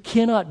 you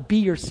cannot be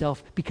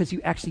yourself because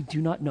you actually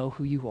do not know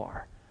who you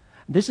are.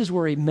 This is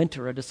where a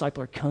mentor, a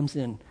discipler comes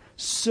in.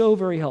 So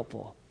very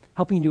helpful,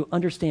 helping you to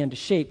understand, to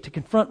shape, to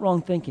confront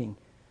wrong thinking,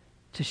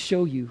 to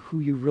show you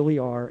who you really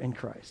are in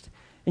Christ.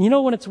 And you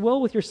know, when it's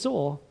well with your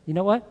soul, you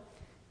know what?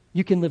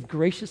 You can live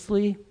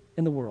graciously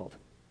in the world.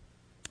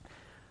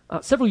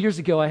 Several years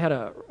ago, I had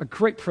a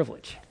great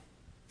privilege.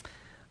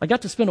 I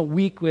got to spend a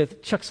week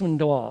with Chuck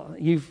Swindoll.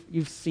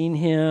 You've seen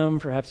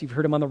him. Perhaps you've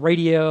heard him on the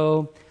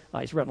radio.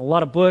 He's written a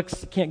lot of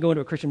books. Can't go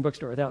into a Christian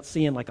bookstore without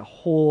seeing like a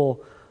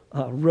whole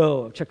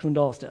row of Chuck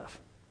Swindoll stuff.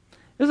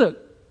 It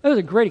was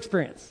a great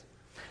experience.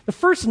 The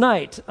first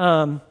night,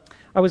 I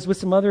was with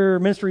some other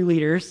ministry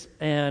leaders,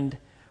 and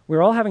we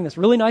were all having this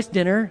really nice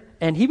dinner,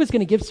 and he was going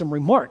to give some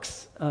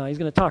remarks. He's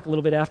going to talk a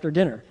little bit after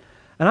dinner.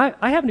 And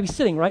I happened to be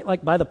sitting right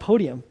like by the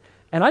podium.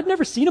 And I'd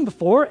never seen him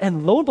before,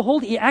 and lo and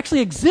behold, he actually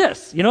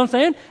exists. You know what I'm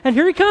saying? And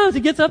here he comes.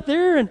 He gets up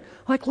there, and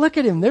like, look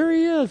at him. There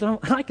he is. And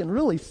I can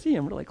really see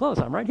him really close.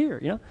 I'm right here,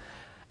 you know?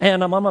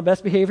 And I'm on my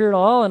best behavior at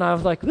all, and I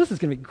was like, this is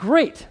going to be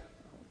great.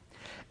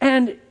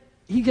 And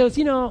he goes,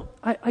 you know,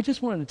 I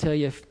just wanted to tell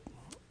you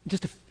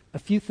just a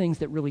few things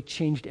that really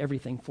changed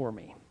everything for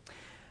me.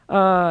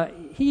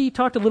 He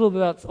talked a little bit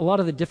about a lot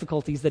of the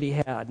difficulties that he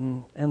had,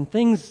 and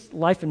things,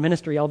 life and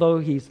ministry, although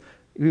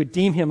we would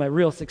deem him a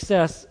real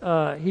success,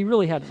 he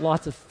really had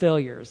lots of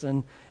failures,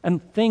 and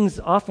things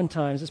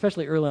oftentimes,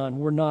 especially early on,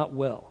 were not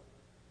well.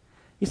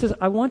 He says,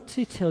 I want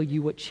to tell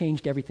you what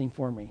changed everything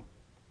for me.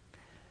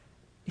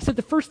 He said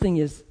the first thing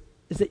is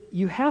that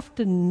you have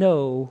to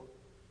know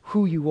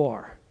who you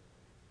are.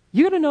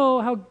 You got to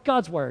know how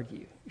God's wired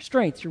you, your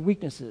strengths, your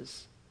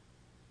weaknesses.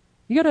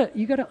 You got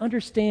to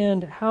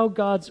understand how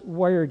God's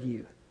wired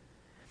you.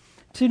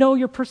 To know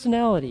your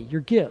personality,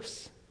 your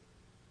gifts.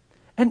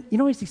 And you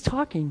know, as he's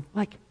talking,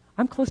 like,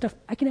 I'm close enough,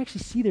 I can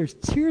actually see there's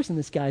tears in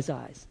this guy's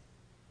eyes.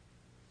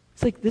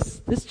 It's like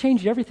this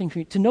changed everything for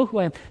me, to know who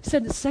I am. He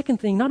said the second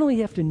thing, not only do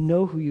you have to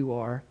know who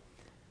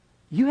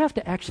you have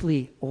to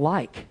actually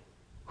like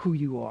who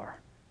you are.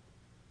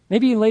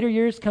 Maybe in later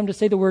years come to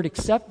say the word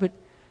accept, but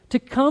to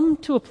come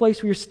to a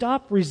place where you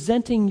stop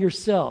resenting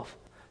yourself.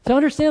 To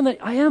understand that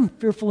I am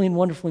fearfully and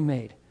wonderfully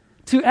made.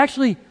 To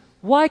actually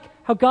like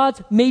how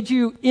God's made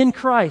you in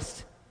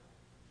Christ.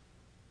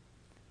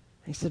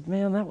 He said,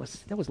 man, that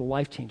was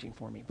life-changing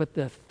for me. But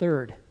the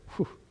third,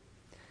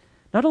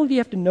 not only do you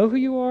have to know who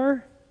you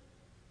are,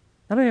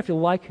 not only do you have to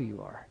like who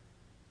you are,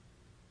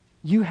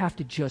 you have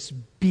to just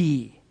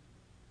be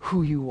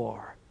who you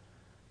are.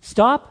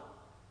 Stop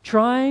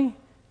trying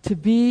to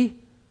be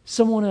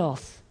someone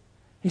else.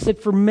 He said,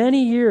 for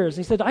many years,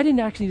 he said, I didn't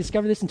actually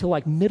discover this until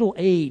like middle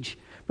age,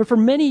 but for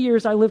many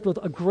years I lived with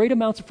a great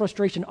amounts of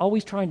frustration,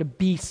 always trying to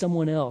be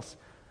someone else.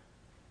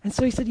 And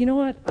so he said, you know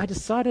what? I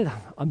decided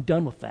I'm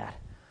done with that.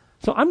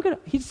 So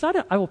he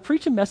decided I will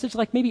preach a message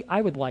like maybe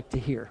I would like to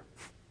hear.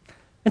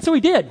 And so he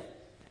did.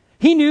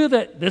 He knew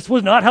that this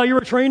was not how you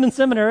were trained in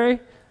seminary,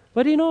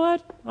 but you know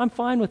what? I'm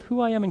fine with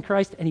who I am in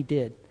Christ, and he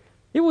did.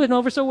 It went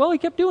over so well, he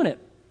kept doing it.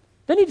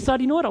 Then he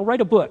decided, you know what? I'll write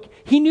a book.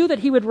 He knew that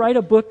he would write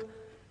a book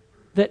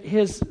that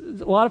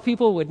a lot of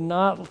people would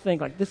not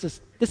think like, this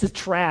is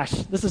trash.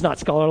 This is not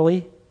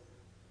scholarly.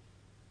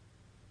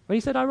 But he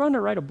said, I want to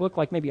write a book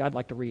like maybe I'd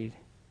like to read.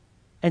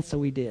 And so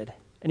he did.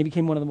 And he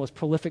became one of the most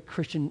prolific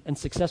Christian and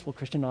successful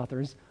Christian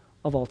authors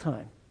of all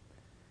time.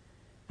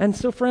 And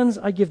so, friends,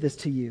 I give this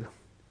to you.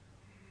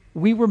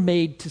 We were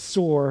made to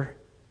soar,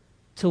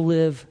 to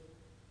live,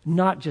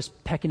 not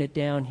just pecking it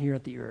down here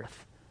at the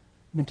earth.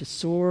 meant to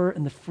soar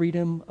in the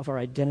freedom of our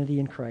identity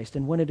in Christ.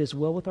 And when it is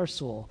well with our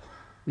soul,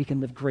 we can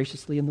live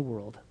graciously in the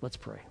world. Let's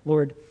pray.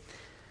 Lord,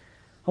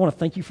 I want to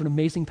thank you for an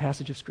amazing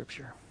passage of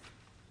Scripture.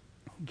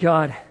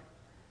 God,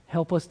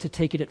 help us to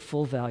take it at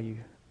full value.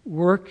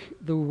 Work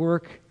the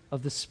work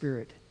of the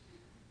Spirit.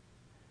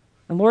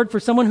 And Lord, for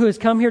someone who has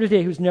come here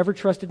today who's never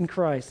trusted in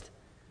Christ,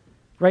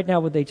 right now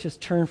would they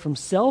just turn from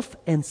self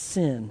and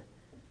sin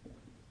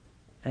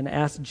and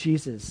ask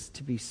Jesus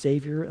to be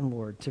Savior and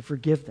Lord, to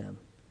forgive them,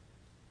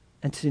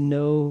 and to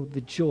know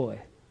the joy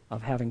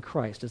of having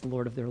Christ as the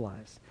Lord of their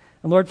lives.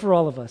 And Lord, for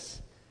all of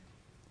us,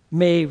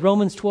 may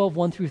Romans 12,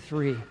 1 through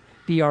 3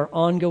 be our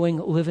ongoing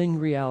living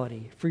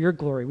reality. For your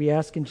glory, we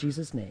ask in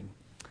Jesus' name,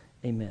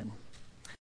 amen.